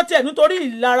 Ọ̀pọ̀ sọ ti ẹnu nítorí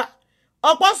ìlara.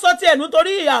 Ọ̀pọ̀ sọ ti ẹnu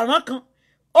nítorí àrán kan.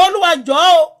 Olúwa jọ̀ọ́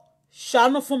o,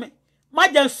 ṣàánú fún mi. Má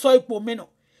jẹ́ n sọ ipò mi nù.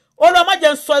 Olúwa má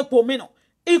jẹ́ n sọ ipò mi nù.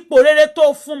 Ipò rere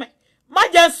tó fún mi. Má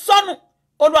jẹ́ n sọnù.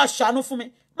 Olúwa ṣàánú fún mi.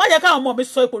 Má jẹ́ káwọn ọmọ mi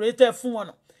sọ ipò rere tẹ́ fún wọn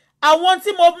nù. Àwọn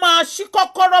tí mo máa ṣí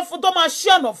kọ́kọ́rọ́ fún tó máa ṣí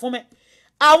ọ̀nà fún mi.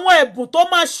 Àwọn ẹ̀bùn tó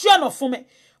máa ṣí ọ̀nà fún mi.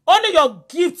 Only your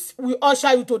gifts will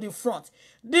usher you to the front.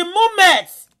 The moment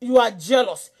you are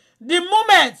jealous, the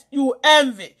moment you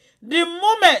envy, the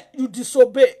moment you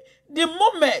disobey, the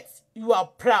moment you are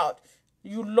proud,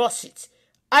 you lost it.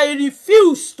 I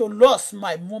refuse to lose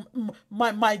my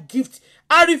gift.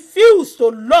 I refuse to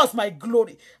lose my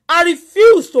glory. I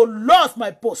refuse to lose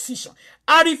my position.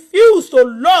 I refuse to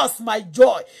lose my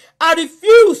joy. I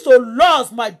refuse to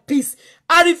lose my peace.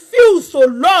 I refuse to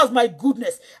lose my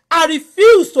goodness. I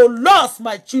refuse to lose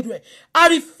my children. I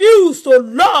refuse to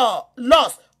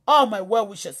lose all my well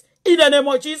wishes. In the name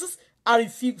of Jesus, I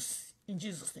refuse. In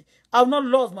Jesus' name. I will not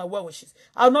lose my well wishes.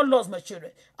 I will not lose my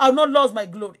children. I will not lose my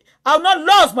glory. I will not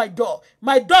lose my door.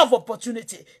 My door of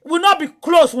opportunity will not be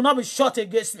closed, will not be shut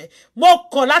against me. Mo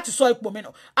kọ̀ láti sọ ipò mi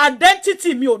nù.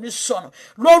 Identity mi ò ní sọnù.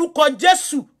 Lórúkọ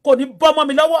Jésù kò ní bọ́mọ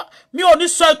mi lọ́wọ́. Mi ò ní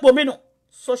sọ ipò mi nù.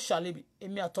 So shall it be.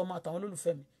 Èmi àtọmọ àtàwọn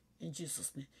olólùfẹ́ mi. In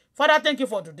Jesus' name. Father, thank you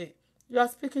for today. You are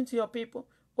speaking to your people.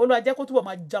 Olúwa jẹ́ kó túbọ̀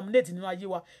máa germinate nínú ayé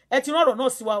wa. Ẹ ti rán ọ̀rọ̀ náà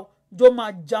sí wa o. Jọ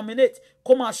máa germinate,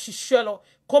 kó máa ṣiṣẹ́ lọ,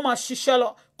 kó máa ṣiṣẹ́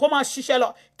lọ, kó máa ṣiṣẹ́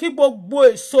lọ. Kí gbogbo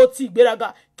èso ti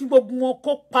ìgbéraga, kí gbogbo wọn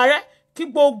kó parẹ́, kí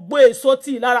gbogbo èso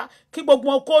ti ìlara, kí gbogbo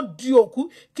wọn kó di òkú,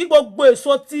 kí gbogbo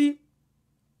èso ti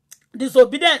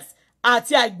disobedience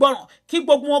àti àìgbọràn, kí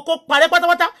gbogbo wọn kó parẹ́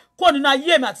pátápátá kó nínú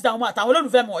ayé mi àti àtàwọn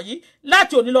olólùfẹ́ mi wọ̀nyí.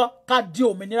 Láti òní lọ ká di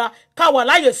òmìnira, ká wà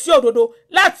láyè sí òdodo.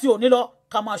 Láti òní lọ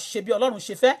ká máa ṣe bí Ọlọ́run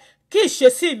ṣe fẹ́. Kí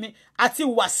ìṣesí mi àti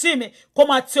ìwàsí mi kó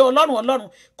máa tẹ́ Ọlọ́run.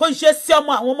 Kó ìṣesí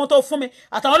ọmọ àwọn ọmọ tó fún mi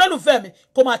àtàwọn olólùfẹ́ mi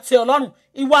kó máa tẹ́ Ọlọ́run.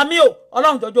 Ìwà mi o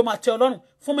Ọlọ́run jọjọ máa tẹ́ Ọlọ́run.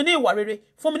 Fún mi ní ìwà rere,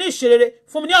 fún mi ní ìṣe rere,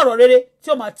 fún mi ní ọ̀rọ̀ rere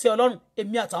tí ó máa tẹ́ Ọlọ́run.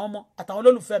 Èmi àtàwọn ọmọ àtàwọn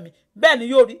olólùfẹ́ mi. Bẹ́ẹ̀ ni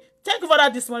yóò rí. Thank you for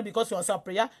that this morning because you answer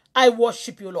prayer. I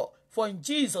worship you, Lord. For in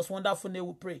Jesus' wonderful name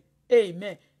we pray.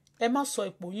 Amen. Ẹ má sọ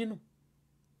ipò yín nù.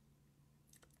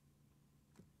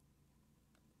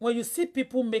 When you see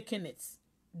people making it,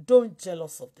 don't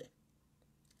jealous of them.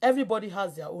 Everybody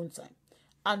has their own time.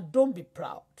 And don't be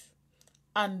proud.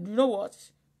 And you know what?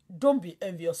 Don't be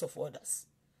envious of others.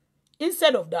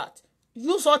 Instead of that,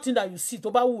 use something that you see tó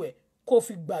bá wù ẹ́ kó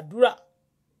fi gbàdúrà.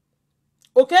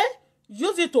 Okay?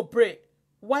 Use it to pray.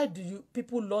 Why do you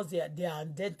people lose their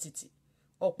identity?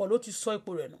 Ọ̀pọ̀ ló ti sọ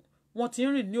ipò rẹ̀ nù. Wọ́n ti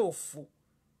ń rìn ní òfo.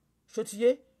 Ṣó ti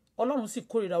yé? Ọlọ́run sì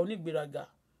kórìíra onígbéraga.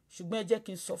 Ṣùgbọ́n ẹ jẹ́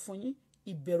kí n sọ fún yín,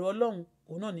 ìbẹ̀rù Ọlọ́run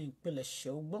òun náà ni ìpilẹ̀ṣẹ̀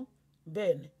ọgbọ́n.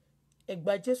 Bẹ́ẹ̀ ni. Ẹ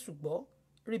gba Jésù gbọ́.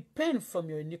 Repent from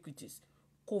your iniquities.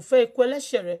 Kò fẹ́ ikú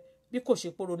ẹlẹ́ṣẹ̀ rẹ bí kò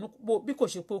ṣe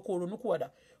pé kó ronúkúwàdà.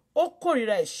 Ó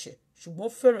kórìíra ẹ̀ṣẹ̀ ṣùgbọ́n ó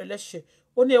fẹ́ràn ẹlẹ́ṣẹ̀.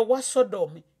 Ó ní ẹ wá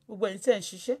sọ́dọ̀ mi gbogbo ẹ̀yin tẹ́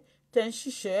ń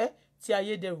ṣiṣẹ́ tí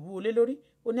ayé dẹrù wúwo lé lórí.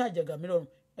 Ó ní àjàgà mi rọrùn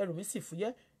ẹrù mi sì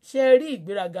fúyẹ́. Ṣé ẹ rí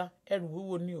ìgbéraga ẹrù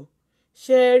wúwo ni o.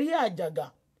 Ṣé ẹ rí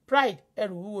àjàgà pride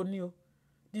ẹrù wúwo ni o.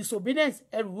 Disobedience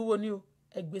ẹrù wúwo ni o.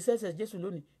 Ẹ gbé sẹ́sẹ̀ Jésù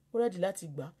lónìí. Ó rẹ́dì láti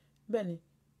gbà. Bẹ́ẹ̀ ni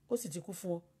ó sì ti kú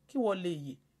fún ọ kí wọ́n lè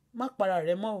yè. Má para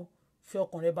rẹ mọ́ o. Fi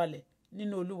ọkàn rẹ balẹ̀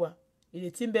nínú Olúwa.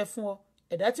 Ìrètí ń bẹ fún ọ.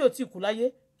 Ẹ̀dá tí ò tí kú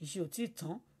láyé ìṣe ò tí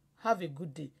tán. Have a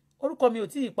good day. Orúkọ mi ò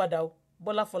tí yí padà o.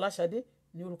 Bọ́lá Fọláṣadé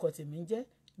ni orúkọ tèmi ń jẹ́.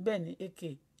 Bẹ́ẹ̀ ni aka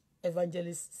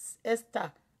Evangelist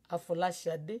Esther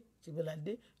Afọláṣadé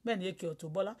Ṣìbọ̀ládé. Bẹ́ẹ̀ ni aka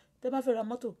Auto-Bola. Tẹ́ bá fẹ́ ra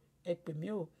mọ́tò ẹ pè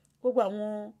mí o. Gbogbo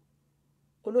àwọn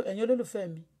ẹ̀yin olólùfẹ́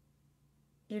mi.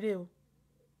 Ire o.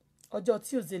 Ọjọ́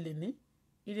Tuesday lè ní.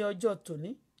 Ire ọjọ́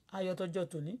tòní. Ayọ̀ tọjọ́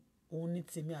tòní. Òun ní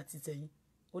tèmi àti tẹ̀yin.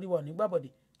 Orí wa ò ní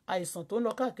gbàbọ̀dẹ̀. Àìsàn tó ń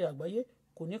lọ káàkiri àgbáyé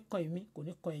kò ní kan èmi kò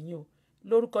ní kan ẹ̀yin o.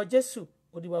 Lórúkọ Jésù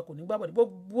orí wa kò ní gbàbọ̀dẹ̀.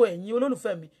 Gbogbo ẹ̀yin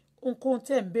olólùfẹ́ mi ohunkóhun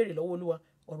tẹ́ ń béèrè lọ́wọ́ Olúwa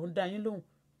ọ̀run dá yín lóhùn.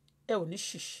 Ẹ ò ní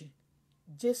ṣìṣe.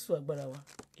 Jésù agbára wa.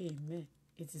 Amen.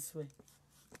 It is well.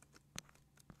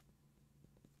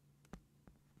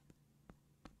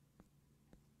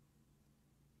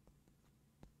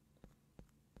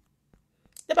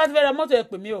 Tẹ́ bá ti fẹ́ ra mọ́tò ẹ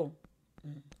pè mí o.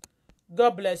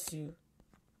 God bless you.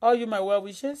 All you my well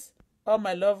wishes, all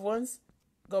my loved ones,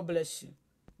 God bless you.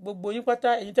 Gbogbo yín pátá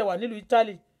ẹ̀yin tẹ́ wà nílùú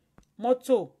Italy,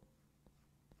 mọ́tò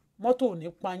ò ní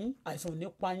pa yín, àìsàn ò ní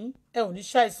pa yín, ẹ ò ní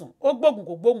ṣàìsàn. Ó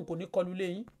gbógun kò ní kọlù lé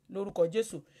yín lórúkọ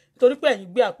Jésù. Torí pé ẹ̀yin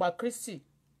gbé àpá Kristi,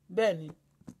 bẹ́ẹ̀ ni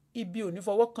ibi ò ní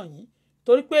fọwọ́ kàn yín.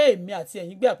 Torí pé èmi àti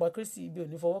ẹ̀yin gbé àpá Kristi, ibi ò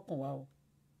ní fọwọ́ kàn wá o.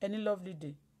 Any lovely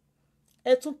day.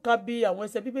 Ẹ tún ka bí àwọn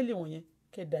ẹsẹ̀ Bíbélì wọ̀nyẹn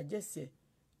kẹ́ digest ẹ̀.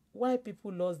 Why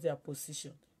people lost their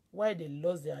position, why they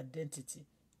lost their identity,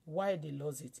 why they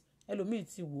lost it. Ẹlòmíì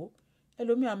ti wò,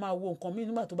 ẹlòmíì a máa wo nǹkan míì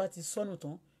nígbà tó bá ti sọnù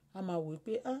tán, a máa wò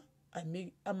pé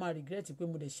a máa regret pé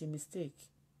mo dẹ̀ ṣe mistake.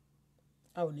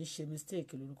 A ò ní ṣe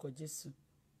mistake lórúkọ Jésù.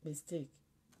 Mistake.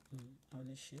 A ò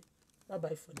ní ṣe. Bye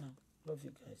bye for now. Love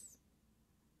you guys.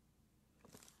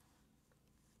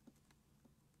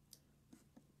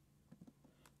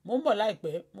 Mo ń bọ̀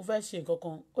láìpẹ́, mo fẹ́ ṣe nǹkan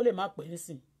kan, ó lè má pẹ́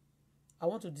nísìn. I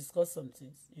want to discuss some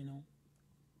things,